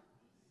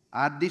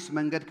አዲስ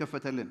መንገድ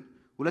ከፈተልን።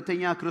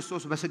 ሁለተኛ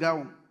ክርስቶስ በስጋው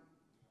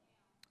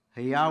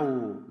ሕያው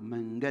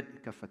መንገድ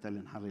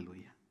ከፈተልን።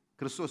 ሃሌሉያ!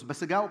 ክርስቶስ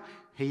በስጋው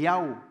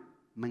ሕያው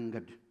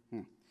መንገድ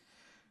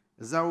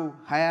እዛው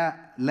 20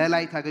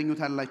 ላይ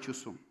ታገኙታላችሁ።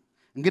 እሱ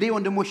እንግዲህ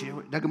ወንድሞች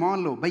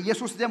ደግመዋለሁ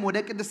በኢየሱስ ደም ወደ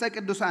ቅድስተ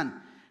ቅዱሳን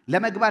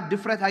ለመግባት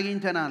ድፍረት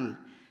አግኝተናል።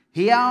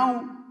 ሕያው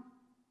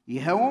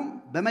ይኸውም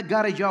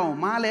በመጋረጃው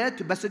ማለት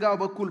በስጋው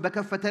በኩል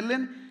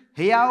በከፈተልን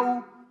ሕያው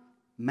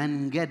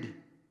መንገድ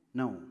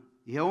ነው።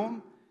 ይኸውም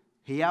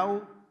ሕያው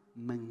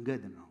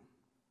መንገድ ነው።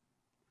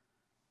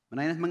 ምን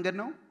አይነት መንገድ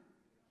ነው?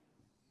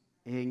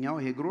 ይሄኛው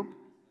ይሄ ግሩፕ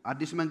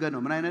አዲስ መንገድ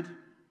ነው። ምን አይነት?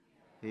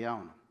 ሕያው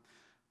ነው።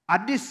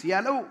 አዲስ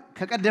ያለው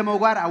ከቀደመው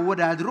ጋር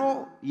አወዳድሮ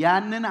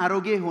ያንን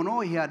አሮጌ ሆኖ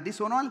ይሄ አዲስ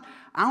ሆኗል።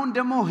 አሁን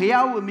ደግሞ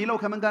ሕያው የሚለው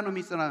ከምን ጋር ነው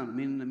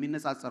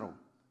የሚነጻጸረው?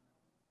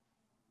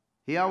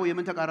 ሕያው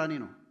የምን ተቃራኒ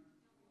ነው?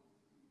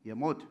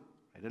 የሞት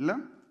አይደለም?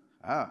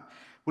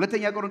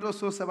 ሁለተኛ ቆሮንቶስ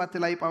 3:7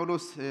 ላይ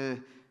ጳውሎስ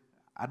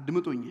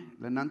አድምጡኝ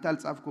ለእናንተ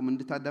አልጻፍኩም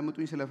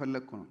እንድታዳምጡኝ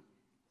ስለፈለግኩ ነው።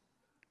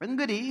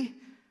 እንግዲህ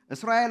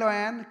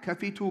እስራኤላውያን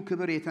ከፊቱ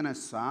ክብር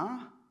የተነሳ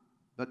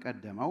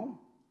በቀደመው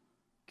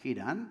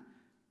ኪዳን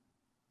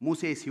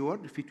ሙሴ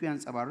ሲወርድ ፊቱ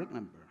ያንጸባርቅ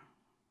ነበር።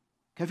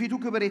 ከፊቱ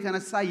ክብር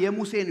የተነሳ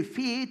የሙሴን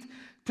ፊት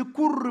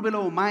ትኩር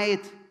ብለው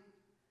ማየት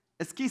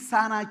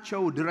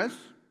እስኪሳናቸው ድረስ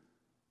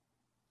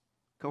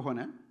ከሆነ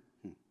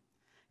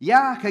ያ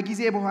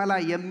ከጊዜ በኋላ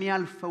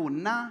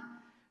የሚያልፈውና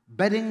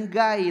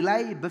በድንጋይ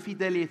ላይ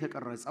በፊደል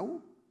የተቀረጸው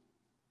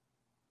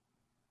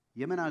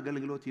የምን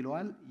አገልግሎት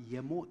ይለዋል?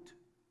 የሞት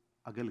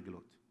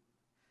አገልግሎት።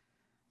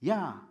 ያ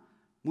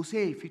ሙሴ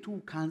ፊቱ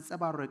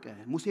ካንጸባረቀ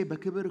ሙሴ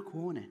በክብር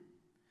ከሆነ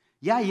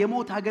ያ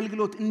የሞት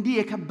አገልግሎት እንዲህ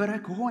የከበረ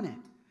ከሆነ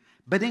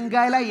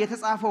በድንጋይ ላይ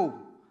የተጻፈው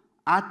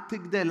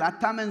አትግደል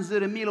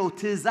አታመንዝር የሚለው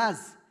ትእዛዝ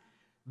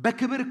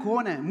በክብር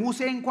ከሆነ ሙሴ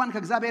እንኳን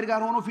ከእግዚአብሔር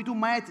ጋር ሆኖ ፊቱ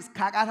ማየት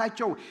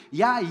ካቃታቸው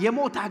ያ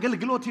የሞት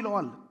አገልግሎት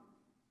ይለዋል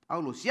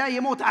ጳውሎስ። ያ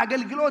የሞት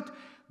አገልግሎት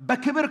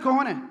በክብር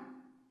ከሆነ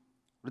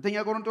ሁለተኛ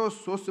ቆሮንቶስ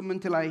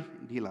 3:8 ላይ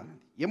እንዲህ ይላል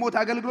የሞት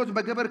አገልግሎት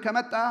በክብር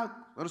ከመጣ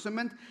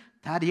 8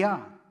 ታዲያ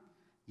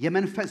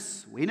የመንፈስ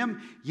ወይንም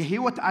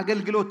የሕይወት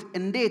አገልግሎት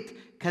እንዴት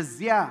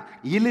ከዚያ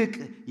ይልቅ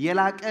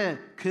የላቀ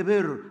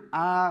ክብር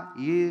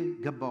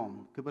አይገባውም?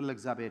 ክብር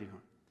ለእግዚአብሔር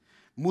ይሁን።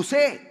 ሙሴ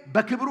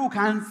በክብሩ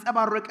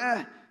ካንጸባረቀ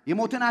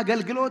የሞትን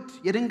አገልግሎት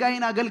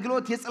የድንጋይን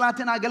አገልግሎት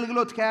የጽላትን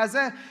አገልግሎት ከያዘ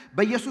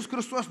በኢየሱስ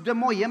ክርስቶስ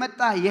ደግሞ የመጣ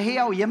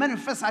የሕያው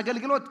የመንፈስ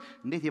አገልግሎት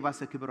እንዴት የባሰ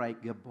ክብር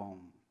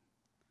አይገባውም?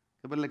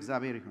 ክብር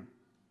ለእግዚአብሔር ይሁን።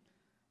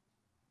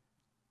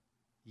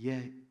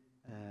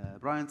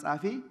 ዕብራውያን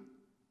ጻፊ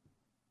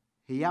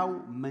ሕያው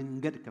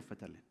መንገድ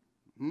ከፈተልን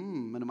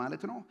ምን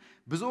ማለት ነው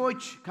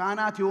ብዙዎች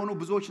ካህናት የሆኑ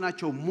ብዙዎች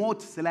ናቸው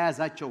ሞት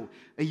ስለያዛቸው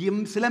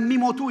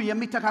ስለሚሞቱ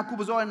የሚተካኩ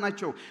ብዙዎች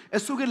ናቸው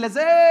እሱ ግን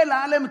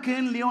ለዘላለም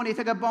ክህን ሊሆን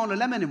የተገባው ነው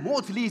ለምን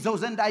ሞት ሊይዘው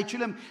ዘንድ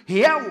አይችልም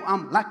ሕያው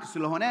አምላክ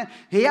ስለሆነ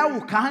ሕያው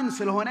ካህን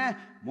ስለሆነ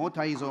ሞት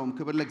አይዘውም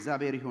ክብር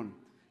ለእግዚአብሔር ይሁን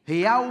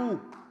ሕያው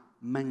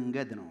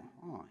መንገድ ነው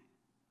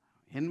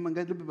ይሄን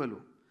መንገድ ልብ በሉ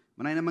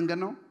ምን አይነት መንገድ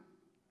ነው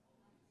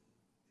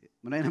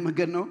ምን አይነት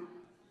መንገድ ነው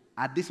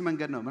አዲስ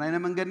መንገድ ነው ምን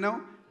አይነት መንገድ ነው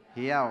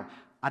ሕያው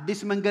አዲስ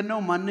መንገድ ነው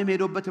ማንንም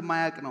ሄዶበት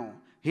የማያውቅ ነው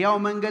ሕያው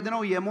መንገድ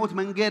ነው የሞት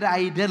መንገድ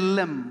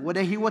አይደለም ወደ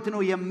ህይወት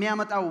ነው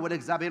የሚያመጣው ወደ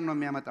እግዚአብሔር ነው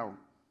የሚያመጣው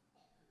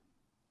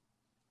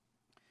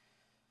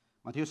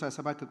ማቴዎስ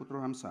 7 ቁጥር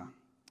 50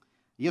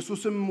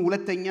 ኢየሱስም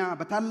ሁለተኛ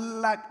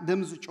በታላቅ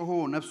ድምጽ ጮሆ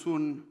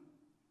ነፍሱን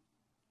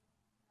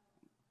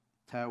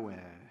ተወ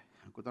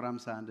ቁጥር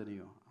 51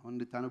 ነው አሁን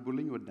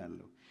እንድታነቡልኝ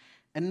ወዳለሁ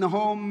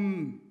እነሆም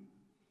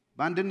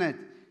በአንድነት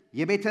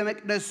የቤተ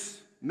መቅደስ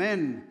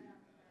ምን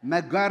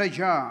መጋረጃ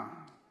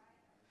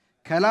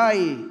ከላይ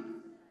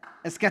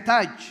እስከ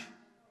ታች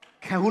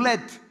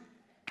ከሁለት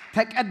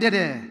ተቀደደ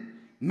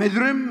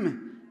ምድርም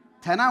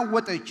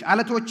ተናወጠች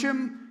አለቶችም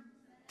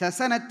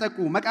ተሰነጠቁ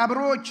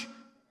መቃብሮች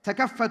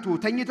ተከፈቱ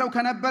ተኝተው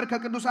ከነበር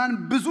ከቅዱሳን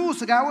ብዙ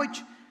ስጋዎች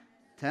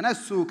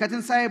ተነሱ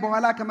ከትንሳኤ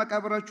በኋላ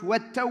ከመቃብሮች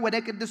ወጥተው ወደ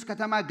ቅዱስ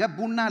ከተማ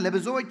ገቡና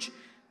ለብዙዎች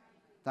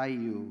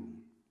ታዩ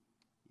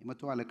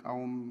የመቶ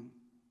አለቃውም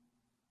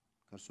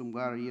ከእርሱም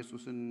ጋር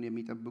ኢየሱስን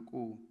የሚጠብቁ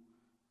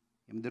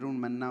የምድሩን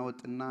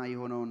መናወጥና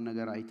የሆነውን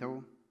ነገር አይተው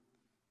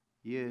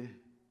ይህ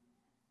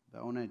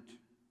በእውነት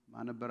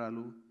ማን ነበር አሉ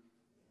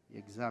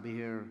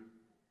የእግዚአብሔር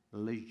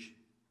ልጅ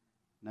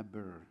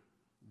ነበር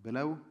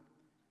ብለው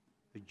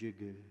እጅግ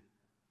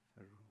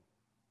ፈሩ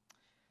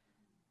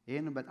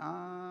ይሄን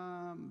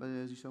በጣም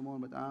በዚህ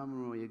ሰሞን በጣም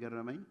ነው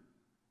የገረመኝ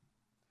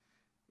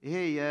ይሄ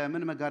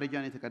የምን መጋረጃ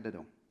ነው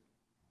የተቀደደው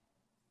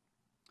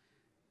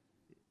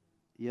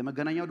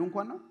የመገናኛው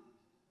ድንኳን ነው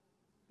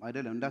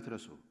አይደለም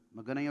እንዳትረሱ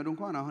መገናኛው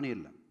ድንኳን አሁን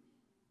የለም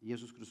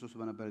ኢየሱስ ክርስቶስ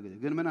በነበረ ጊዜ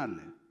ግን ምን አለ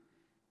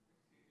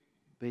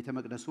ቤተ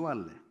መቅደሱ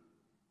አለ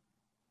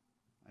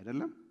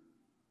አይደለም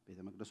ቤተ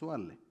መቅደሱ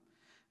አለ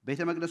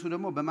ቤተ መቅደሱ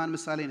ደግሞ በማን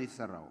ምሳሌ ነው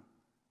የተሰራው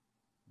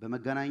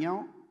በመገናኛው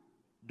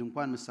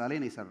ድንኳን ምሳሌ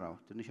ነው የተሰራው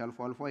ትንሽ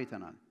አልፎ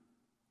አይተናል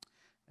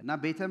እና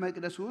ቤተ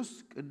መቅደሱ ውስጥ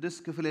ቅዱስ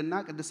ክፍልና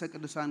ቅዱስ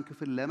ቅዱሳን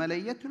ክፍል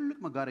ለመለየት ትልቅ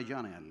መጋረጃ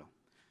ነው ያለው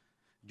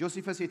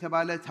ጆሴፈስ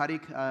የተባለ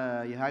ታሪክ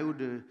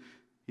የሃይሁድ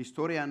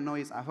ሂስቶሪያን ነው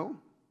የጻፈው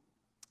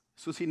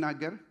እሱ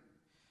ሲናገር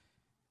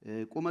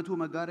ቁመቱ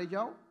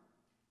መጋረጃው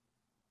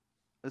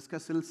እስከ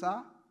 60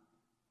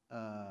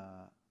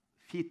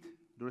 ፊት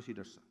ድረስ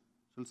ይደርሳል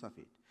 60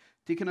 ፊት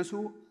ቲክነሱ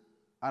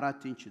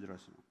 4 ኢንች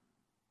ድረስ ነው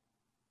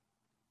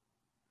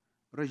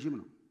ረጅም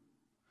ነው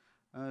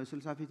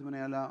 60 ፊት ምን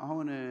ያለ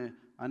አሁን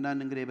አንዳንድ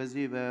እንግዲህ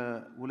በዚህ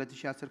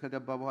በ2010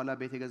 ከገባ በኋላ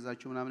ቤት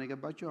የገዛችሁ ምናምን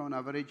የገባችሁ አሁን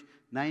አቨሬጅ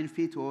 9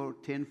 ፊት or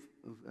 10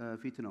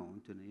 ፊት ነው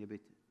እንትን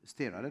የቤት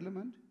ስቴር አይደለም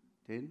አንድ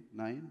 10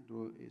 9 ድሮ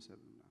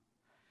 7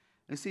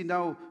 እስቲ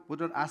እንዳው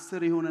ቁጥር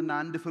 10 ይሁንና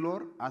አንድ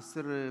ፍሎር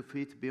 10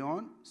 ፊት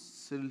ቢሆን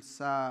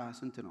 60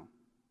 ስንት ነው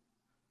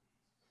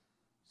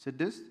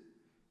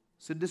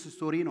 6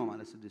 ስቶሪ ነው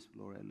ማለት 6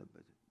 ፍሎር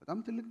ያለበት በጣም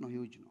ትልቅ ነው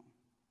ሂውጅ ነው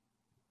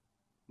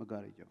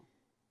መጋረጃው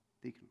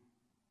ቲክ ነው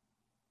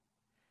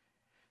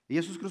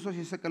ኢየሱስ ክርስቶስ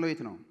የተሰቀለው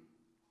የት ነው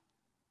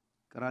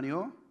ቀራንዮ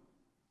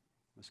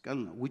መስቀል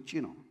ነው ውጪ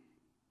ነው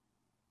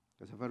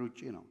ከሰፈር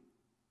ውጪ ነው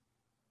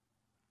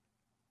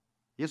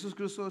ኢየሱስ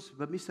ክርስቶስ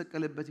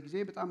በሚሰቀልበት ጊዜ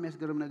በጣም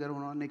የሚያስገርም ነገር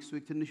ሆኗል ኔክስት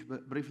ዊክ ትንሽ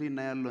ብሪፍሊ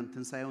እናያለን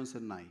ትንሳኤውን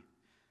ስናይ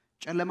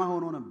ጨለማ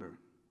ሆኖ ነበር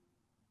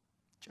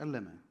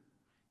ጨለመ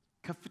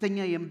ከፍተኛ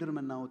የምድር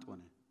መናወጥ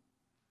ሆነ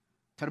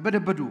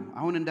ተርበደበዱ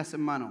አሁን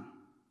እንዳሰማ ነው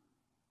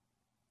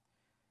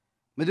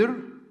ምድር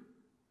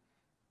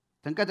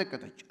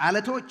ተንቀጠቀጠች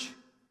አለቶች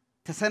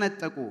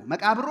ተሰነጠቁ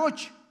መቃብሮች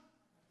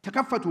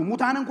ተከፈቱ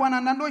ሙታን እንኳን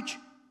አንዳንዶች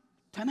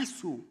ተነሱ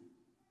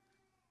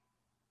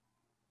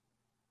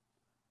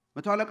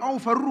መቶ አለቃው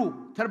ፈሩ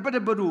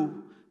ተርበደበዱ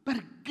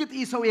በርግጥ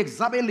ይሰው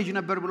የእግዚአብሔር ልጅ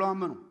ነበር ብለው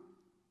አመኑ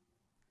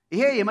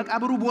ይሄ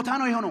የመቃብሩ ቦታ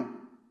ነው የሆነው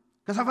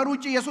ከሰፈር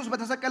ውጪ ኢየሱስ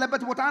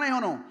በተሰቀለበት ቦታ ነው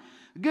የሆነው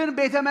ግን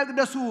ቤተ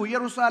መቅደሱ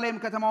ኢየሩሳሌም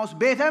ከተማ ውስጥ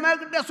ቤተ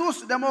መቅደሱ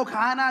ውስጥ ደሞ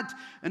ካህናት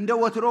እንደ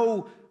ወትሮው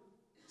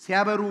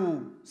ሲያበሩ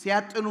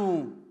ሲያጥኑ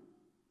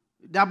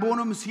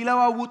ዳቦንም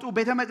ሲለዋውጡ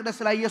ቤተ መቅደስ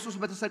ላይ ኢየሱስ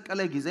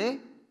በተሰቀለ ጊዜ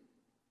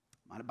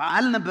ማለት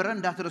በዓል ነበር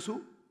እንዳትረሱ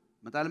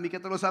መጣል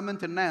የሚቀጥለው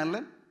ሳምንት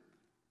እናያለን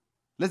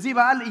ለዚህ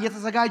በዓል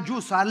እየተዘጋጁ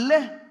ሳለ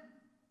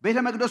ቤተ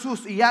መቅደሱ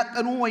ውስጥ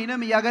ያጠኑ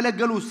ወይንም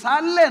ያገለገሉ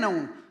ሳለ ነው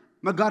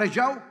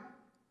መጋረጃው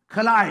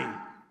ከላይ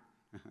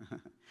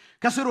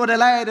ከስር ወደ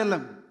ላይ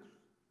አይደለም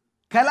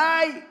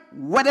ከላይ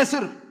ወደ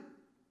ስር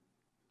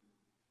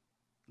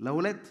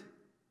ለሁለት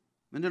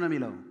ምንድነው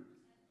የሚለው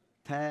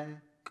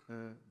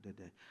ተቀደደ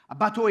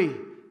አባቶይ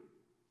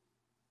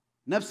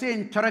ነፍሴን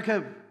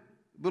ተረከብ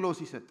ብሎ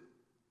ሲሰጥ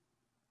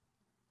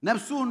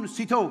ነፍሱን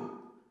ሲተው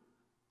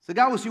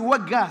ስጋው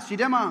ሲወጋ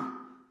ሲደማ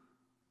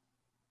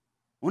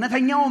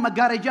እውነተኛው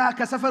መጋረጃ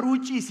ከሰፈር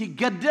ውጪ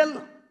ሲገደል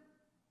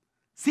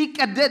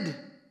ሲቀደድ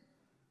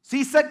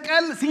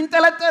ሲሰቀል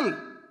ሲንጠለጠል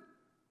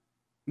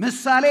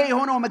ምሳሌ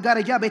የሆነው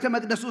መጋረጃ ቤተ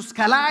መቅደስ ውስጥ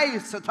ከላይ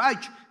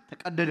ስታች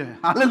ተቀደደ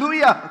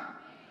ሃሌሉያ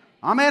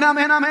አሜን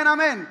አሜን አሜን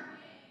አሜን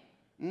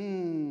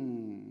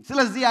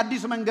ስለዚህ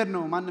አዲስ መንገድ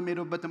ነው ማንንም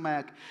ሄዶበት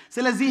ማያቅ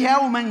ስለዚህ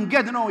ያው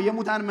መንገድ ነው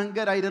የሙታን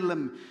መንገድ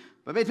አይደለም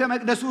በቤተ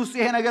መቅደስ ውስጥ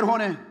ይሄ ነገር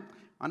ሆነ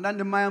አንዳንድ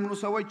የማያምኑ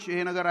ሰዎች ይሄ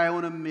ነገር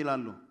አይሆንም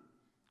ይላሉ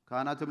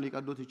ካህናትም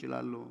ሊቀዱት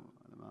ይችላሉ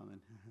አሜን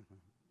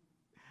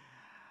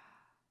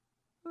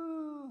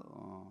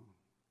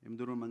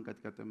የምድሩን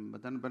መንቀጥቀጥም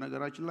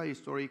በነገራችን ላይ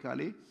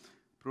ሂስቶሪካሊ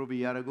ፕሩቭ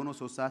ያደረጉ ነው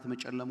 3 ሰዓት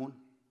መጨለሙን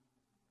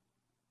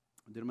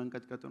ምድር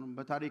መንቀጥቀጡን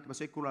በታሪክ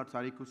በሴኩላር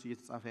ታሪክ ውስጥ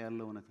እየተጻፈ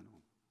ያለው እውነት ነው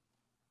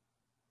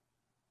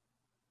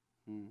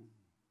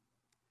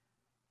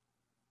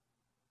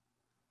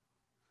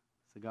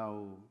ስጋው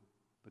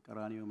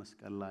በቀራንዮ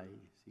መስቀል ላይ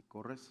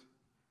ሲቆረስ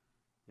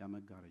ያ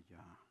መጋረጃ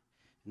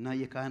እና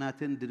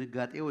የካህናትን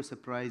ድንጋጤው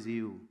ሰርፕራይዝ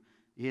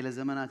ይሄ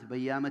ለዘመናት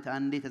በየዓመት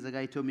አንዴ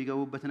ተዘጋጅተው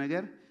የሚገቡበት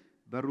ነገር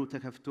በሩ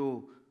ተከፍቶ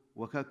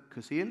ወከክ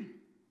ሲል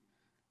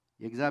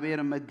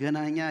የእግዚአብሔር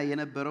መገናኛ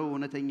የነበረው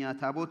እውነተኛ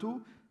ታቦቱ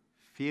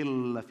ፊት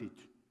ለፊት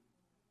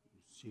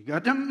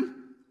ሲገድም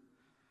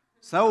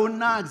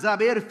ሰውና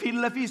እግዚአብሔር ፊት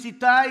ለፊት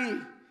ሲታይ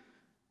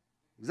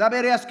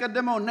እግዚአብሔር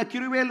ያስቀደመው እነ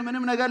ኪሩቤል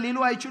ምንም ነገር ሊሉ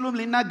አይችሉም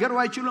ሊናገሩ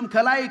አይችሉም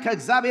ከላይ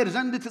ከእግዚአብሔር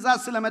ዘንድ ትእዛዝ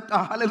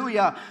ስለመጣ ሃሌሉያ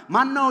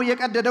ማን ነው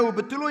የቀደደው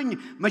ብትሉኝ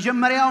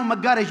መጀመሪያው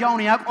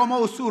መጋረጃውን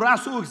ያቆመው እሱ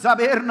ራሱ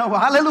እግዚአብሔር ነው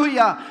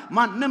ሃሌሉያ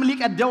ማንንም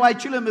ሊቀደው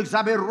አይችልም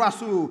እግዚአብሔር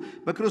ራሱ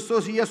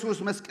በክርስቶስ ኢየሱስ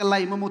መስቀል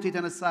ላይ መሞት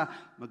የተነሳ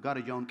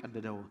መጋረጃውን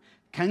ቀደደው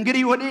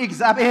ከእንግዲህ ወዲህ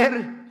እግዚአብሔር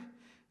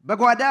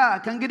በጓዳ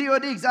ከእንግዲህ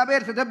ወዲህ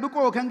እግዚአብሔር ተደብቆ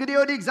ከእንግዲህ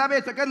ወዲህ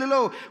እግዚአብሔር ተከልሎ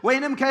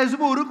ወይንም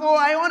ከህዝቡ ርቆ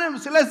አይሆንም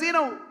ስለዚህ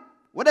ነው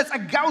ወደ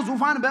ጸጋው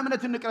ዙፋን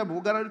በእምነት እንቅረብ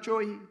ወገኖች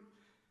ሆይ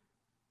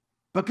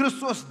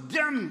በክርስቶስ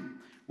ደም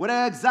ወደ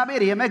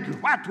እግዚአብሔር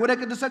የመግባት ወደ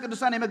ቅዱስ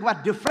ቅዱሳን የመግባት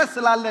ድፍረት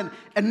ስላለን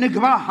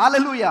እንግባ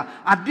ሃሌሉያ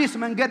አዲስ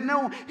መንገድ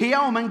ነው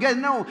ሕያው መንገድ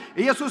ነው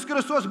ኢየሱስ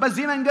ክርስቶስ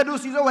በዚህ መንገድ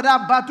ውስጥ ይዞ ወደ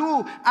አባቱ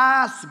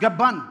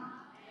አስገባን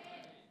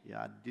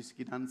የአዲስ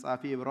ኪዳን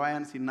ጻፊ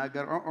ዕብራውያን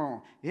ሲናገር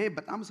ይሄ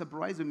በጣም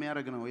ሰርፕራይዝ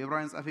የሚያደርግ ነው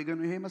የዕብራውያን ጻፊ ግን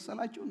ይሄ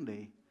መሰላችሁ እንዴ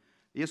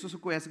ኢየሱስ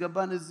እኮ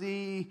ያስገባን እዚህ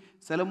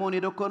ሰለሞን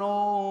የደኮነው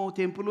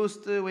ቴምፕል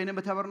ውስጥ ወይንም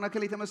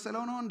በታበርናክል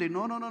የተመሰለው ነው እንዴ ኖ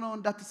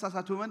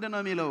እንዳትሳሳቱ ምንድነው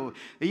የሚለው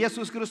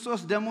ኢየሱስ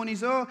ክርስቶስ ደሙን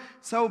ይዞ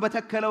ሰው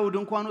በተከለው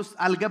ድንኳን ውስጥ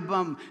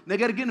አልገባም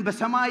ነገር ግን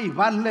በሰማይ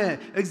ባለ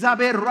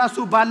እግዚአብሔር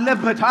ራሱ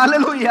ባለበት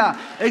ሃሌሉያ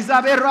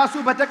እግዚአብሔር ራሱ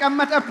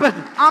በተቀመጠበት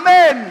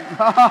አሜን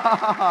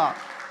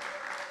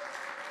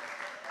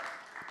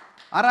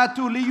አራቱ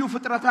ልዩ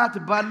ፍጥረታት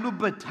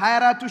ባሉበት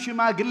 24ቱ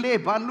ሽማግሌ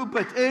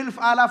ባሉበት እልፍ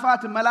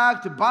አላፋት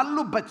መላእክት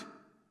ባሉበት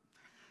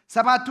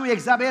ሰባቱ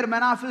የእግዚአብሔር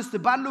መናፍስት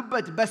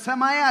ባሉበት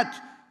በሰማያት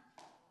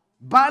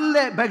ባለ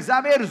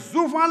በእግዚአብሔር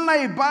ዙፋን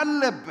ላይ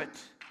ባለበት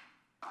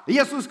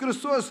ኢየሱስ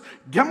ክርስቶስ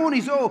ደሙን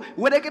ይዞ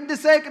ወደ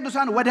ቅድስተ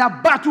ቅዱሳን ወደ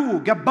አባቱ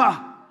ገባ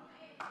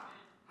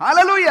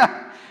ሃሌሉያ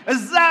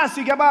እዛ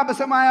ሲገባ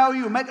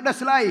በሰማያዊው መቅደስ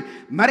ላይ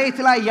መሬት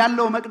ላይ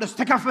ያለው መቅደስ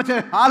ተከፈተ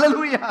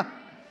ሃሌሉያ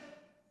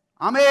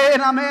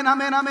አሜን አሜን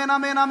አሜን አሜን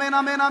አሜን አሜን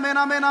አሜን አሜን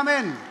አሜን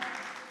አሜን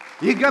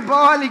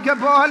ይገባዋል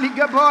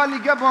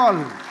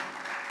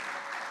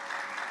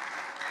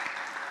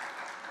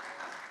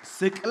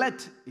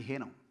ስቅለት ይሄ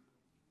ነው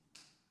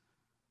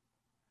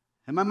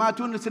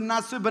ህመማቱን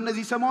ስናስብ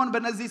በእነዚህ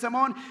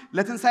ሰሞን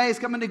ለትንሳኤ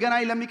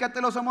እስከምንገናኝ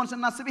ለሚቀጥለው ሰሞን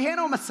ስናስብ ይሄ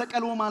ነው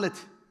መሰቀሉ ማለት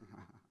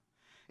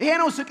ይሄ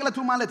ነው ስቅለቱ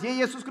ማለት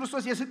የኢየሱስ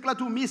ክርስቶስ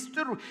የስቅለቱ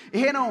ሚስጥር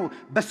ይሄ ነው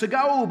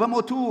በስጋው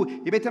በሞቱ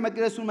የቤተ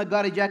መቅደሱን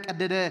መጋረጃ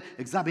ቀደደ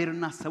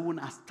እግዚአብሔርና ሰውን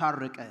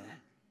አስታረቀ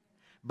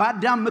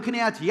በአዳም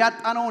ምክንያት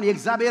ያጣነውን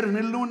የእግዚአብሔርን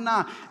ህልውና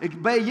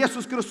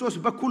በኢየሱስ ክርስቶስ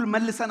በኩል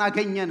መልሰን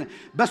አገኘን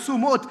በሱ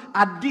ሞት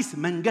አዲስ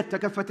መንገድ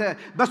ተከፈተ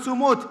በሱ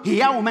ሞት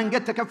ሕያው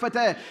መንገድ ተከፈተ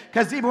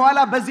ከዚህ በኋላ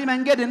በዚህ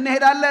መንገድ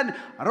እንሄዳለን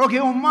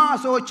አሮጌውማ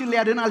ሰዎችን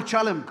ሊያድን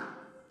አልቻለም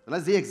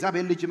ስለዚህ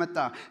እግዚአብሔር ልጅ መጣ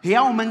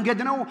ሕያው መንገድ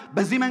ነው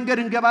በዚህ መንገድ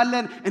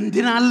እንገባለን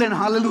እንድናለን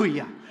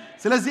ሃሌሉያ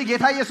ስለዚህ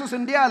ጌታ ኢየሱስ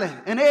እንዲህ አለ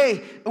እኔ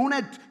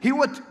እውነት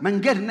ሕይወት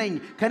መንገድ ነኝ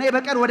ከኔ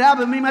በቀር ወደ አብ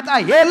የሚመጣ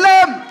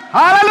የለም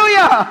ሃሌሉያ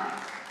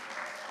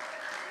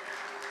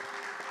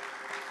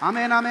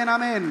አሜን አሜን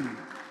አሜን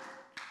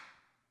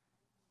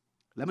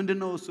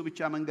ለምንድነው እሱ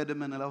ብቻ መንገድ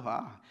የምንለው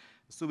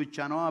እሱ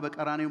ብቻ ነው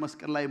በቀራንዮ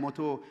መስቀል ላይ ሞቶ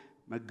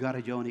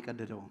መጋረጃውን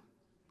የቀደደው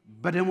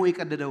በደሙ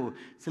የቀደደው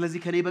ስለዚህ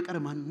ከኔ በቀር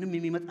ማንንም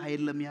የሚመጣ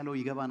የለም ያለው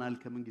ይገባናል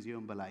ከምን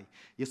ጊዜውም በላይ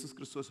ኢየሱስ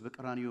ክርስቶስ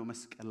በቀራንዮ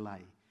መስቀል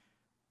ላይ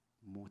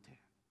ሞተ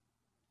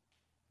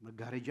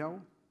መጋረጃው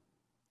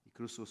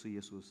የክርስቶስ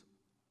ኢየሱስ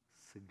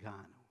ስጋ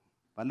ነው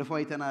ባለፈው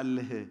አይተናል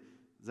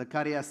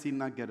ዘካርያስ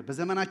ሲናገር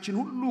በዘመናችን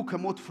ሁሉ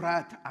ከሞት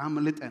ፍርሃት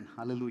አምልጠን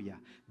ሃሌሉያ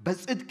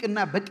በጽድቅና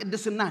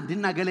በቅድስና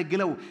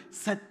እንድናገለግለው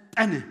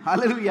ሰጠን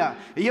ሃሌሉያ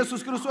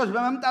ኢየሱስ ክርስቶስ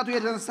በመምጣቱ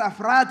የተነሳ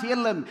ፍርሃት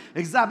የለም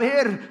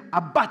እግዚአብሔር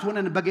አባት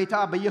ሆነን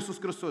በጌታ በኢየሱስ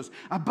ክርስቶስ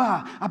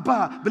አባ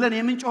ብለን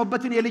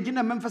የምንጮህበትን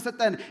የልጅነት መንፈስ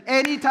ሰጠን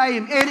ኤኒ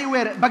ታይም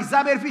ኤኒዌር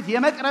በእግዚአብሔር ፊት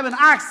የመቅረብን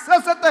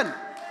አክሰስ ሰጠን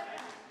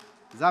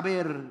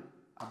እግዚአብሔር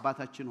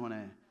አባታችን ሆነ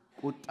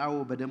ቁጣው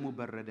በደሙ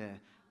በረደ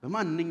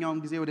በማንኛውም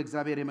ጊዜ ወደ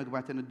እግዚአብሔር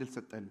የመግባትን እድል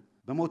ሰጠን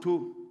በሞቱ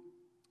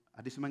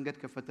አዲስ መንገድ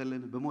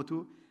ከፈተልን በሞቱ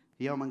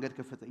ያው መንገድ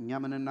ከፈተ እኛ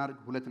ምን እናርግ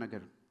ሁለት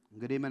ነገር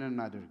እንግዲህ ምን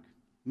እናድርግ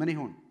ምን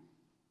ይሁን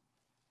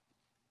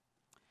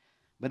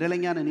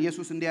በደለኛን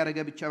ኢየሱስ እንዲያረገ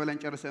ብቻ ብለን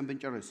ጨርሰን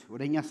ብንጨርስ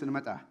ወደኛ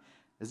ስንመጣ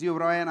እዚህ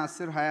ዕብራውያን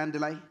 10:21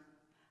 ላይ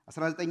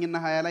 19 እና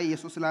 20 ላይ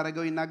ኢየሱስ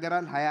ስላረገው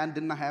ይናገራል 21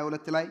 እና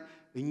 22 ላይ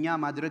እኛ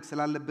ማድረግ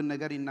ስላለብን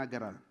ነገር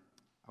ይናገራል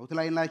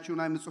አውትላይን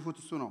ላይችሁና የምጽፉት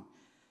እሱ ነው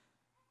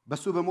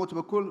በሱ በሞት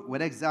በኩል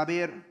ወደ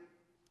እግዚአብሔር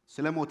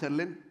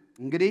ስለሞተልን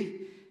እንግዲህ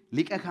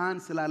ሊቀ ካህን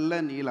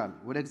ስላለን ይላል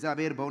ወደ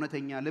እግዚአብሔር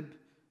በእውነተኛ ልብ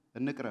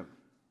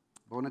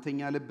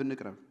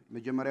እንቅረብ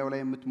መጀመሪያው ላይ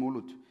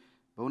የምትሞሉት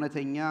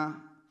በእውነተኛ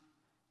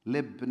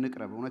ልብ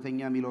እንቅረብ እውነተኛ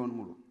ሚለውን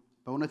ሙሉ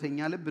በእውነተኛ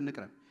ልብ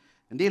እንቅረብ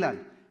እንዴ ይላል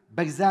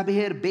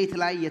በእግዚአብሔር ቤት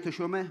ላይ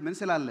የተሾመ ምን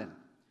ስላለን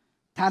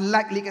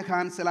ታላቅ ሊቀ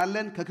ካህን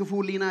ስላለን ከክፉ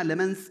ሊና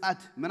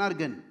ለመንጻት ምን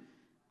አድርገን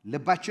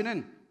ልባችንን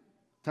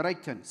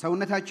ተረጭተን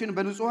ሰውነታችን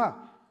በንጹህ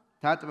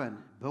ታጥበን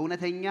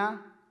በእውነተኛ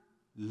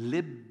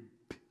ልብ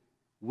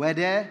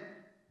ወደ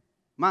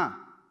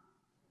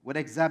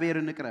እግዚአብሔር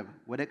እንቅረብ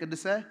ወደ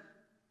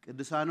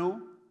ቅዱሳኑ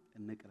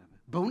እንቅረብ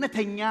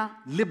በእውነተኛ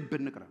ልብ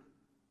እንቅረብ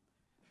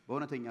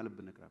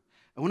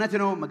እውነት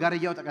ነው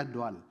መጋረጃው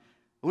ተቀዷል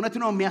እውነት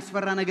ነው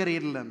የሚያስፈራ ነገር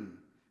የለም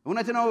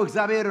እውነት ነው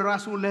እግዚአብሔር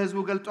ራሱን ለሕዝቡ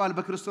ገልጧል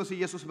በክርስቶስ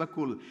ኢየሱስ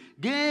በኩል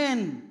ግን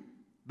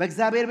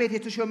በእግዚአብሔር ቤት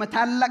የተሾመ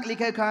ታላቅ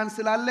ሊቀ ካህን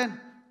ስላለን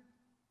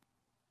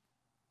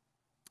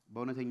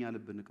በእውነተኛ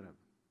ልብ እንቅረብ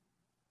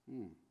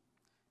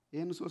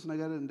ይሄን ሶስት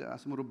ነገር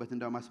አስምሩበት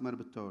እንደው ማስመር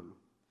ብትተውሉ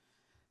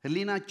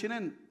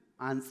ህሊናችንን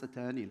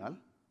አንጽተን ይላል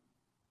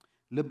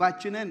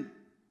ልባችንን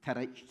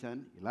ተረጭተን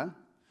ይላል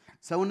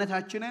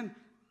ሰውነታችንን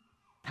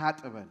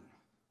ታጥበን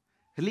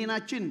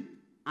ህሊናችን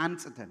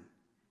አንጽተን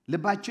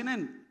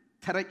ልባችንን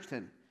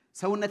ተረጭተን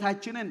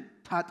ሰውነታችንን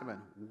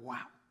ታጥበን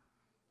ዋው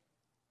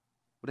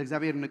ወደ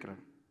እግዚአብሔር እንቅረብ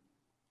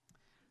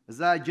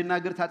እዛ እጅና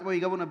እግር ታጥበው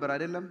ይገቡ ነበር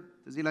አይደለም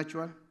እዚህ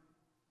ይላችኋል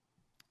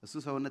እሱ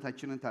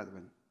ሰውነታችንን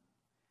ታጥበን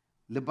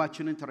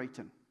ልባችንን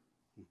ተረጭተን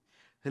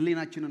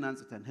ህሊናችንን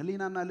አንጽተን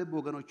ህሊናና ልብ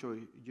ወገኖች ሆይ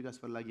እጅግ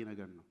አስፈላጊ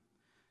ነገር ነው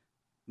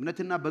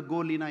እምነትና በጎ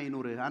ህሊና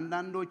ይኑርህ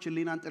አንዳንዶች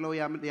ህሊናን ጥለው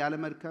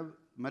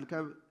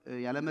መርከብ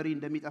ያለ መሪ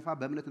እንደሚጠፋ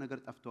በእምነት ነገር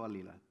ጠፍተዋል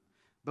ይላል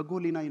በጎ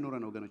ህሊና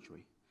ይኑረን ወገኖች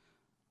ሆይ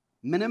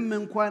ምንም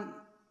እንኳን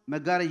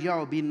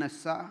መጋረጃው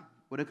ቢነሳ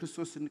ወደ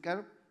ክርስቶስ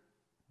ስንቀርብ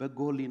በጎ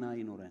ህሊና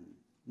ይኑረን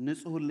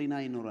ንጹህ ህሊና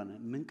ይኑረን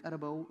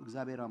ምንቀርበው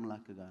እግዚአብሔር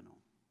አምላክ ጋር ነው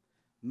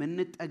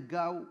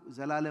ምንጠጋው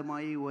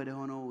ዘላለማዊ ወደ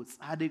ሆነው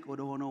ጻድቅ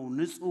ወደ ሆነው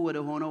ንጹህ ወደ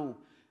ሆነው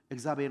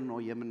እግዚአብሔር ነው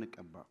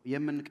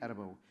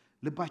የምንቀርበው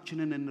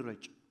ልባችንን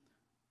እንረጭ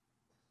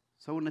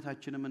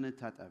ሰውነታችንን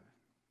እንታጠብ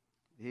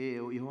ይሄ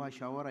የውሃ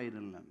ሻወር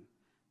አይደለም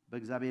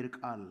በእግዚአብሔር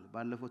ቃል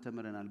ባለፈው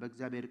ተመረናል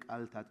በእግዚአብሔር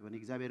ቃል ታጥበን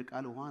የእግዚአብሔር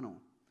ቃል ውሃ ነው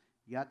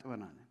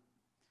ያጥበናል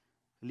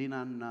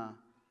ህሊናና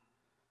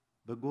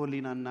በጎ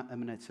ህሊናና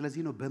እምነት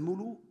ስለዚህ ነው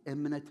በሙሉ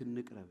እምነት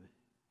እንቅረብ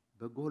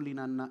በጎ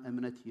ህሊናና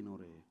እምነት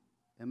ይኖር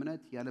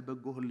እምነት ያለ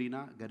በጎ ህሊና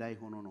ገዳይ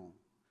ሆኖ ነው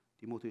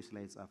ጢሞቴዎስ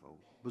ላይ ጻፈው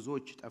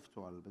ብዙዎች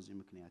ጠፍተዋል በዚህ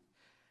ምክንያት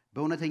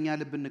በእውነተኛ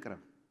ልብ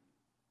እንቅረብ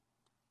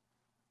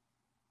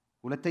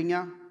ሁለተኛ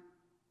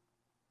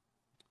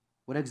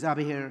ወደ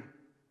እግዚአብሔር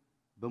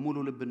በሙሉ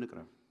ልብ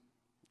እንቅረብ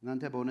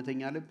እናንተ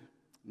በእውነተኛ ልብ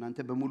እናንተ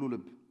በሙሉ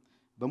ልብ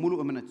በሙሉ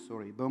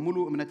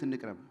እምነት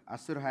እንቅረብ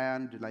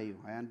 10:21 ላይ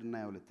 21 እና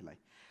 22 ላይ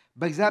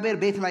በእግዚአብሔር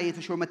ቤት ላይ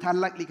የተሾመ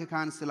ታላቅ ሊቀ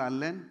ካህን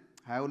ስላለን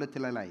 22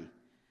 ላይ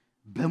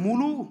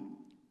በሙሉ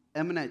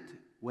እምነት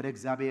ወደ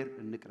እግዚአብሔር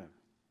እንቅረብ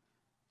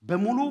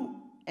በሙሉ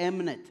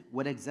እምነት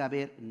ወደ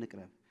እግዚአብሔር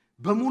እንቅረብ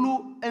በሙሉ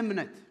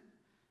እምነት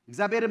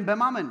እግዚአብሔርን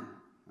በማመን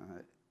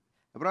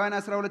ዕብራውያን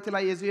 12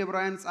 ላይ የዚህ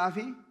ዕብራውያን ጻፊ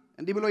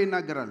እንዲህ ብሎ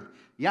ይናገራል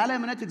ያለ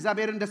እምነት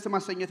እግዚአብሔርን ደስ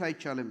ማሰኘት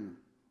አይቻልም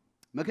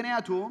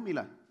ምክንያቱም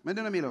ይላል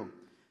ምንድነው የሚለው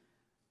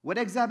ወደ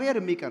እግዚአብሔር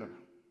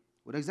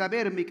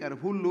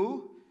የሚቀርብ ሁሉ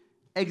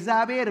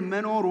እግዚአብሔር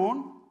መኖሩን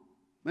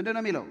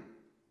ምንድነው የሚለው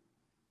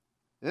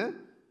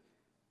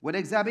ወደ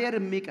እግዚአብሔር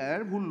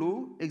የሚቀርብ ሁሉ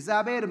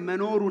እግዚአብሔር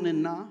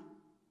መኖሩንና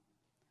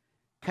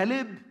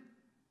ከልብ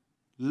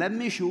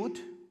ለሚሹት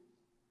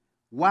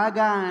ዋጋ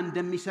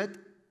እንደሚሰጥ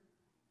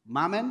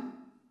ማመን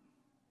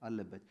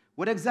አለበት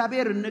ወደ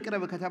እግዚአብሔር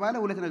እንቅረብ ከተባለ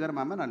ሁለት ነገር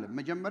ማመን አለበት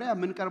መጀመሪያ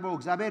ምን ቀርበው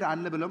እግዚአብሔር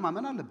አለ ብለው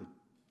ማመን አለበት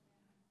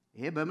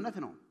ይሄ በእምነት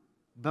ነው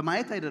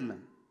በማየት አይደለም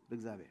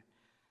እግዚአብሔር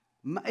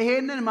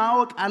ይሄንን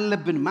ማወቅ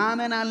አለብን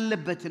ማመን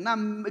አለበትና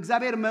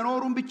እግዚአብሔር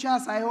መኖሩን ብቻ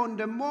ሳይሆን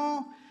ደግሞ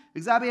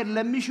እግዚአብሔር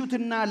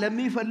ለሚሹትና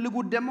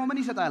ለሚፈልጉት ደግሞ ምን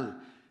ይሰጣል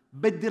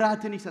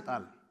ብድራትን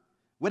ይሰጣል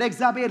ወደ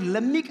እግዚአብሔር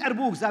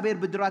ለሚቀርቡ እግዚአብሔር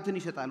ብድራትን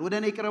ይሰጣል ወደ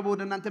እኔ ቅረቡ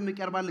ወደ እናንተም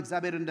ይቀርባል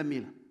እግዚአብሔር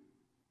እንደሚል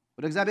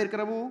ወደ እግዚአብሔር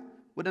ቅረቡ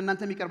ወደ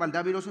እናንተም ይቀርባል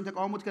ዳቢሎስን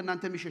ተቃውሙት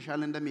ከእናንተም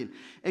ይሸሻል እንደሚል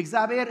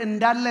እግዚአብሔር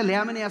እንዳለ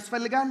ሊያምን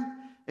ያስፈልጋል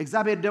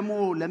እግዚአብሔር ደግሞ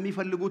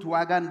ለሚፈልጉት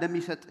ዋጋ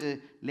እንደሚሰጥ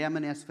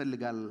ሊያምን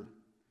ያስፈልጋል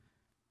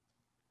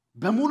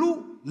በሙሉ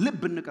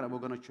ልብ እንቅረብ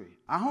ወገኖች ሆይ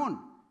አሁን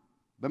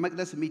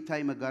በመቅደስ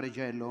የሚታይ መጋረጃ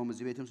የለውም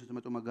እዚህ ቤትም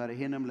ስትመጡ መጋረጃ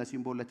ይሄንም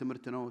ለሲምቦል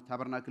ለትምህርት ነው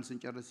ታበርናክል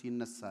ስንጨርስ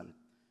ይነሳል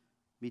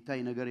የሚታይ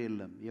ነገር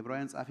የለም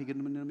የዕብራውያን ጻፊ ግን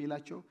ምን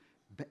የሚላቸው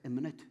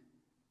በእምነት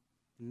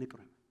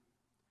እንቅረብ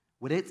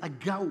ወደ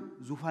ጸጋው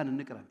ዙፋን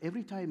እንቅረብ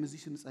every time እዚህ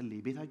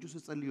ስንጸልይ ቤታችሁ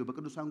ስትጸልዩ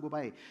በቅዱሳን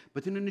ጉባኤ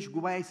በትንንሽ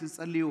ጉባኤ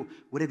ስትጸልዩ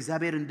ወደ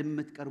እግዚአብሔር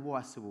እንደምትቀርቡ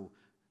አስቡ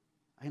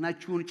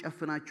አይናችሁን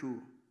ጨፍናችሁ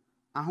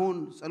አሁን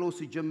ጸሎት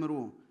ሲጀምሩ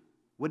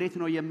ወዴት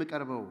ነው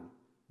የምቀርበው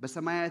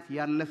በሰማያት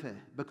ያለፈ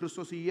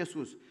በክርስቶስ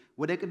ኢየሱስ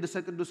ወደ ቅድስተ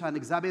ቅዱሳን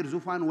እግዚአብሔር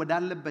ዙፋን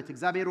ወዳለበት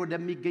እግዚአብሔር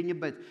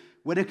ወደሚገኝበት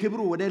ወደ ክብሩ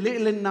ወደ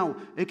ልዕልናው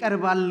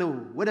እቀርባለሁ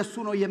ወደሱ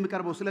ነው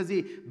የምቀርበው ስለዚህ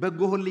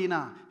በጎ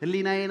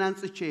ህሊናዬን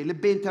አንጽቼ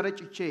ልቤን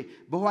ተረጭቼ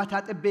በውሃ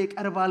ታጥቤ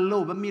እቀርባለሁ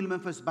በሚል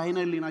መንፈስ በአይነ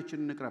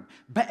ህሊናችን እንቅረብ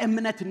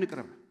በእምነት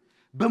እንቅረብ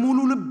በሙሉ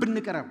ልብ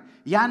እንቅረብ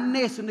ያኔ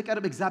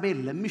ስንቀርብ እግዚአብሔር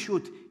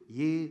ለሚሹት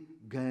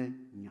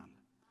ይገኛል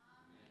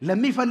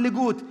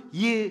ለሚፈልጉት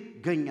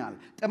ይገኛል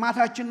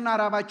ጥማታችንና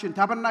ራባችን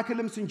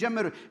ታበርናክልም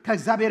ስንጀምር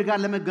ከእግዚአብሔር ጋር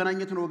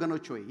ለመገናኘት ነው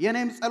ወገኖች ሆይ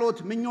የኔም ጸሎት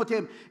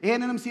ምኞቴም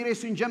ይሄንንም ሲሪየስ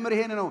ስንጀምር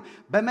ይሄን ነው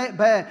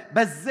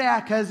በዚያ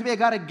ከህዝቤ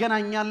ጋር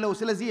እገናኛለሁ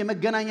ስለዚህ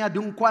የመገናኛ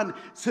ድንኳን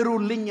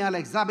ስሩልኝ ያለ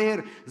እግዚአብሔር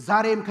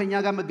ዛሬም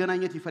ከኛ ጋር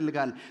መገናኘት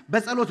ይፈልጋል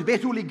በጸሎት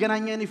ቤቱ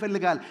ሊገናኘን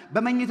ይፈልጋል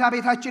በመኝታ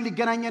ቤታችን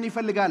ሊገናኘን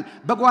ይፈልጋል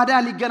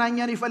በጓዳ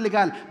ሊገናኘን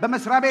ይፈልጋል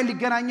በመስሪያ ቤት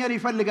ሊገናኘን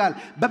ይፈልጋል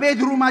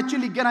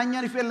በቤድሩማችን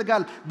ሊገናኘን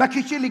ይፈልጋል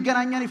በኪችን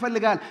ሊገናኘን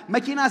ይፈልጋል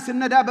መኪና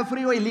ስነዳ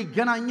በፍሪዌይ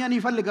ሊገናኘን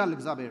ይፈልጋል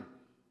እግዚአብሔር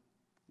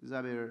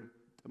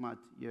ጥማት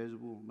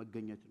የህዝቡ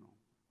መገኘት ነው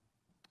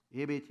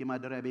ይሄ ቤት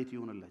የማደሪያ ቤት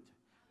ይሁንለት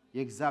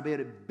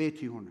የእግዚአብሔር ቤት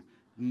ይሁን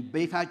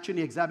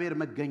ቤታችን የእግዚአብሔር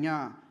መገኛ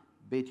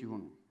ቤት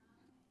ይሁን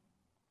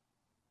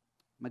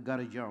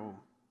መጋረጃው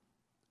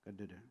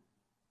ተቀደደ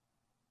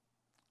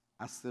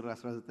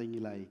 10:19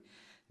 ላይ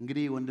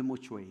እንግዲህ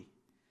ወንድሞች ሆይ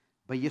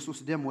በኢየሱስ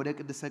ደም ወደ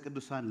ቅድስተ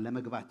ቅዱሳን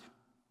ለመግባት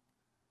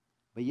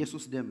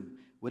በኢየሱስ ደም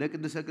ወደ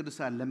ቅድስተ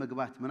ቅዱሳን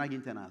ለመግባት ምን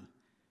አግኝተናል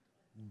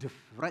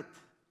ድፍረት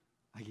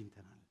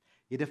አግኝተናል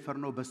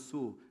የደፈርነው በሱ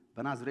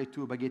በናዝሬቱ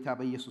በጌታ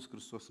በኢየሱስ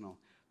ክርስቶስ ነው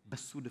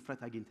በሱ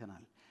ድፍረት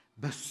አግኝተናል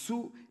በሱ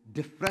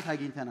ድፍረት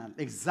አግኝተናል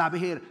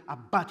እግዚአብሔር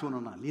አባት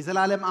ሆኖናል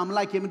የዘላለም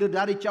አምላክ የምድር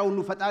ዳርቻ ሁሉ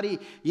ፈጣሪ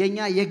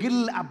የኛ የግል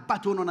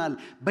አባት ሆኖናል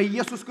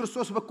በኢየሱስ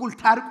ክርስቶስ በኩል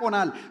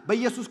ታርቆናል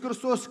በኢየሱስ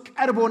ክርስቶስ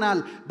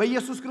ቀርቦናል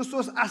በኢየሱስ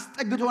ክርስቶስ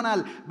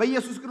አስጠግቶናል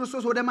በኢየሱስ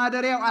ክርስቶስ ወደ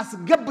ማደሪያው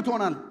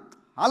አስገብቶናል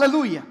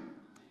ሃሌሉያ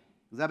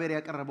እግዚአብሔር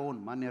ያቀረበውን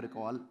ማን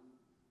ያርቀዋል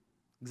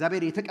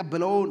እግዚአብሔር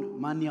የተቀበለውን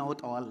ማን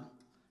ያወጣዋል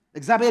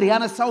እግዚአብሔር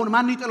ያነሳውን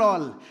ማን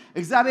ይጥለዋል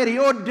እግዚአብሔር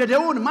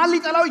የወደደውን ማን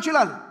ሊጠላው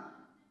ይችላል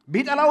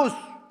ቢጠላውስ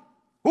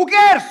who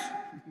cares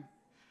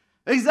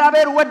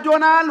እግዚአብሔር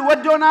ወዶናል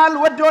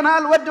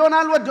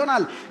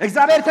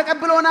እግዚአብሔር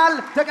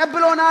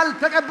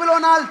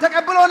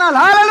ተቀብሎናል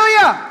ሃሌሉያ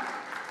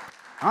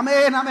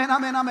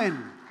አሜን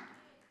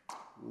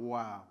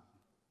ዋው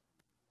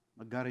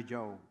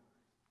መጋረጃው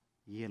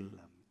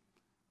የለም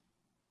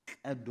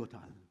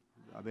ቀዶታል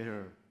እግዚአብሔር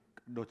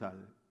ቀዶታል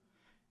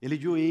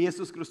የልጁ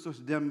የኢየሱስ ክርስቶስ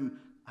ደም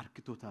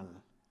አርክቶታል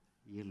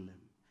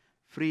የለም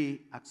ፍሪ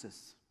አክሰስ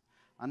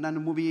አንዳንድ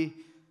ሙቪ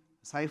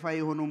ሳይፋይ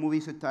የሆኑ ሙቪ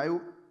ስታዩ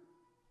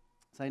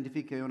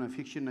ሳይንቲፊክ የሆነ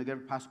ፊክሽን ነገር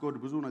ፓስኮድ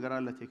ብዙ ነገር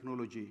አለ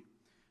ቴክኖሎጂ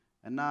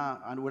እና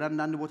ወደ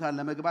አንዳንድ ቦታ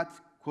ለመግባት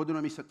ኮድ ነው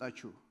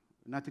የሚሰጣችሁ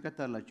እና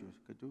ትከታላችሁ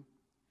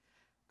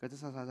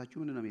ከተሳሳታችሁ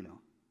ምን ነው የሚለው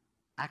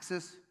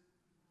አክሰስ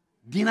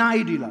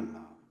ዲናይድ ይላል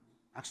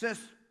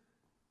አክሰስ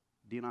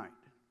ዲናይድ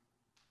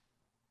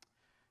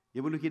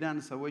የብሉይ ኪዳን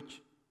ሰዎች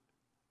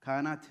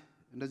ካህናት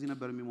እንደዚህ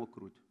ነበር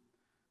የሚሞክሩት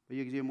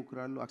በየጊዜው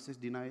ይሞክራሉ አክሰስ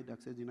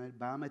ዲናይድ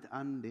በአመት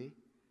አንዴ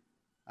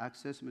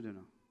አክሰስ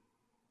ምንድነው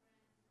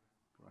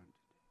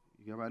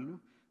ይገባሉ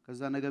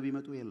ከዛ ነገ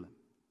ቢመጡ የለም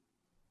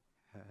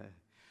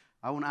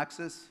አሁን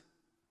አክሰስ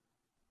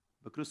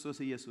በክርስቶስ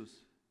ኢየሱስ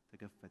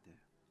ተከፈተ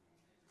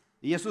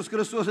ኢየሱስ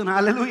ክርስቶስን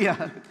ሃሌሉያ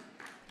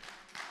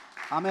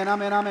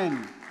አሜን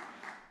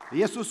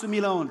ኢየሱስ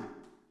የሚለውን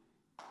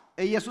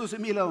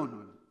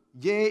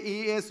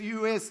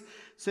JESUS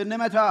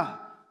ስንመታ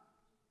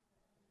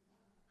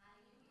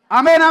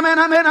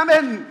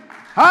አሜን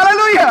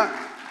ሃሌሉያ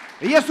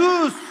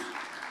ኢየሱስ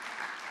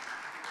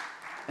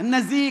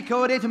እነዚህ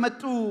ከወዴት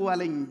መጡ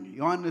አለኝ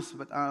ዮሐንስ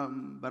በጣም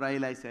በራእይ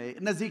ላይ ሳይ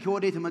እነዚህ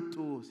ከወዴት መጡ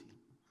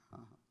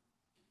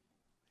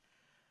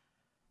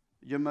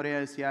ጀመሪያ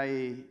ሲያይ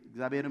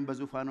እግዚአብሔርን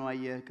በዙፋኑ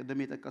አየ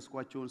ቅድም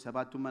የጠቀስኳቸውን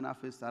ሰባቱን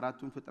መናፍስት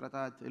አራቱን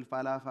ፍጥረታት እልፍ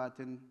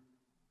አእላፋትን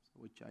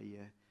ሰዎች አየ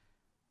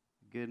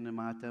ግን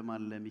ማተም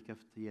አለ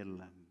የሚከፍት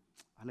የለም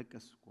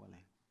አለቀስኩ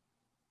አለኝ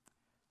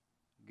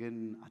ግን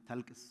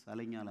አታልቅስ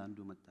አለኝ አለ አንዱ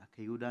መጣ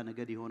ከይሁዳ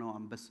ነገድ የሆነው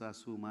አንበሳ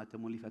እሱ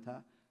ማተሙን ሊፈታ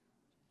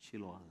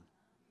ችሏል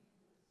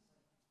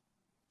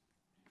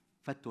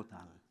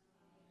ፈቶታል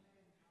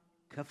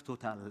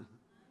ከፍቶታል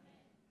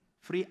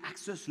ፍሪ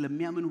አክሰስ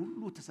ለሚያምን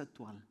ሁሉ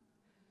ተሰጥቷል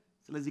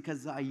ስለዚህ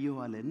ከዛ አየሁ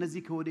አለ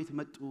እነዚህ ከወዴት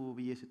መጡ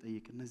ብዬ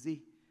ስጠይቅ እነዚህ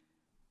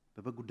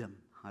በበጉ ደም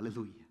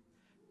ሃሌሉያ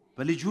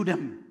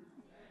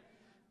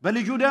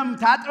በልጁ ደም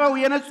ታጥበው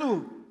የነጹ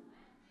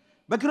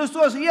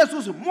በክርስቶስ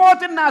ኢየሱስ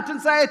ሞትና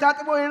ትንሣኤ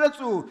ታጥበው የነጹ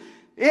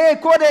ይሄ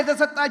ኮድ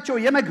የተሰጣቸው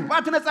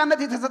የመግባት ነፃነት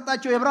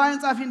የተሰጣቸው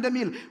የዕብራውያን ጻፊ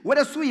እንደሚል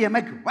ወደሱ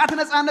የመግባት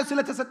ነፃነት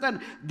ስለተሰጠን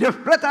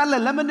ድፍረት አለ።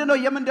 ለምንድን ነው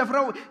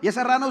የምንደፍረው?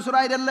 የሰራነው ስራ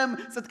አይደለም፣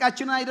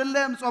 ጽድቃችን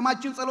አይደለም፣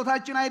 ጾማችን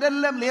ጸሎታችን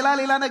አይደለም፣ ሌላ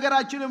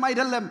ነገራችንም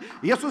አይደለም።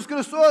 ኢየሱስ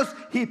ክርስቶስ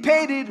he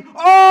paid it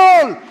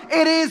all,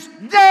 it is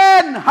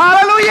done.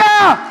 hallelujah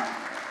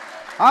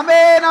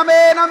አሜን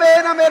አሜን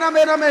አሜን አሜን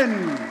አሜን አሜን።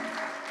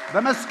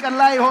 በመስቀል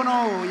ላይ ሆኖ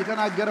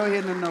የተናገረው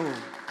ይሄንን ነው።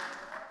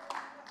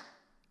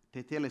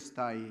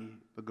 ቴቴለስታይ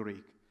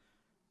በግሪክ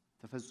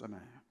ተፈጸመ።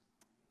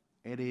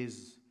 it is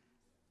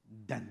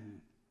done።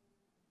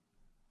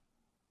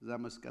 እዛ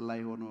መስቀል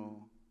ላይ ሆኖ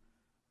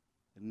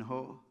እነሆ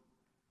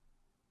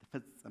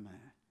ተፈጸመ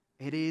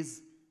it is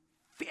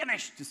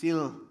finished ሲል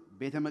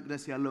ቤተ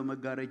መቅደስ ያለው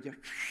መጋረጃ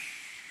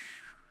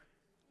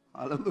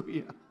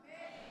ሃሌሉያ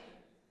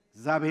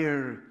እግዚአብሔር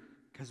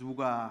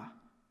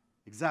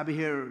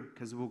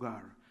ከሕዝቡ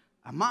ጋር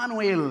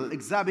አማኑኤል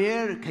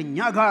እግዚአብሔር ከኛ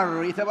ጋር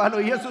የተባለው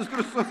ኢየሱስ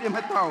ክርስቶስ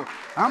የመጣው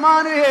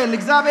አማኑኤል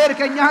እግዚአብሔር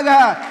ከኛ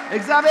ጋር፣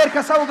 እግዚአብሔር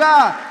ከሰው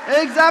ጋር፣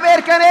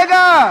 እግዚአብሔር ከኔ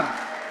ጋር፣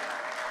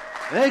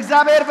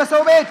 እግዚአብሔር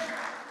በሰው ቤት፣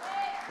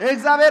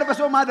 እግዚአብሔር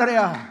በሰው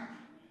ማደሪያ።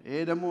 ይሄ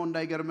ደግሞ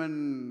እንዳይገርመን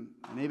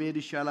እኔ ብሄድ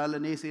ይሻላል፣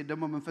 እኔ ስሄድ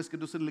ደግሞ መንፈስ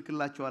ቅዱስን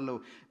ልክላችኋለሁ።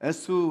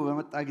 እሱ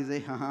በመጣ ጊዜ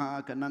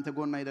ከእናንተ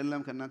ጎን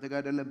አይደለም፣ ከእናንተ ጋር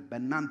አይደለም፣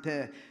 በእናንተ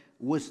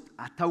ውስጥ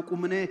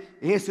አታውቁምን?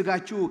 ይሄ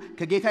ስጋችሁ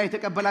ከጌታ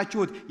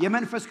የተቀበላችሁት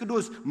የመንፈስ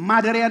ቅዱስ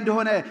ማደሪያ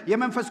እንደሆነ፣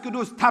 የመንፈስ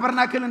ቅዱስ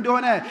ታበርናክል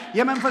እንደሆነ፣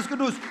 የመንፈስ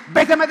ቅዱስ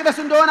ቤተ መቅደስ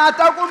እንደሆነ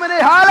አታውቁምን?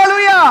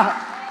 ሃሌሉያ!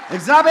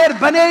 እግዚአብሔር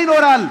በኔ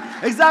ይኖራል፣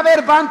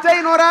 እግዚአብሔር ባንተ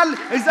ይኖራል፣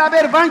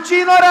 እግዚአብሔር ባንቺ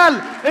ይኖራል፣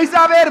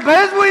 እግዚአብሔር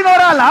በሕዝቡ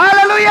ይኖራል።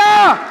 ሃሌሉያ!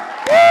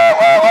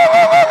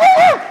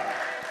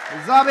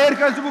 እግዚአብሔር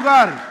ከሕዝቡ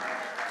ጋር።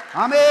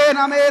 አሜን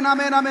አሜን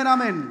አሜን አሜን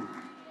አሜን።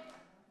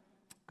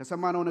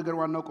 ከሰማነው ነገር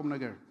ዋናው ቁም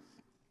ነገር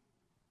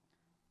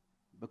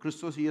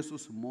በክርስቶስ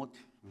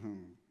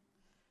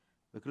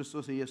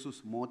ኢየሱስ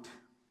ሞት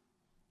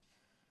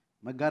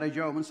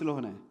መጋረጃው ምን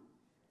ስለሆነ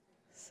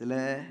ስለ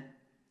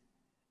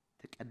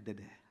ተቀደደ።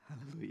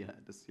 ሃሌሉያ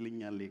ደስ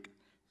ይለኛል።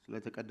 ስለ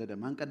ተቀደደ።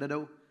 ማን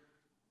ቀደደው?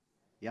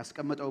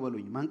 ያስቀመጠው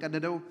በሉኝ። ማን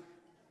ቀደደው?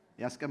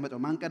 ያስቀመጠው።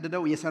 ማን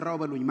ቀደደው? የሰራው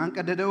በሉኝ። ማን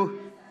ቀደደው?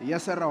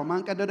 የሰራው።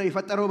 ማን ቀደደው?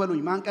 የፈጠረው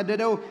በሉኝ። ማን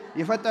ቀደደው?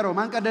 የፈጠረው።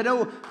 ማን ቀደደው?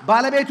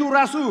 ባለቤቱ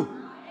ራሱ።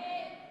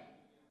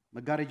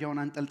 መጋረጃውን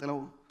አንጠልጥለው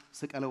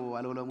ስቀለው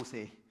አለው ለሙሴ።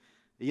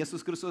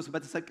 ኢየሱስ ክርስቶስ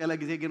በተሰቀለ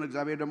ጊዜ ግን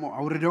እግዚአብሔር ደግሞ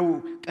አውርደው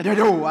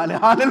ቀደደው አለ።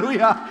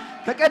 ሃሌሉያ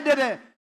ተቀደደ።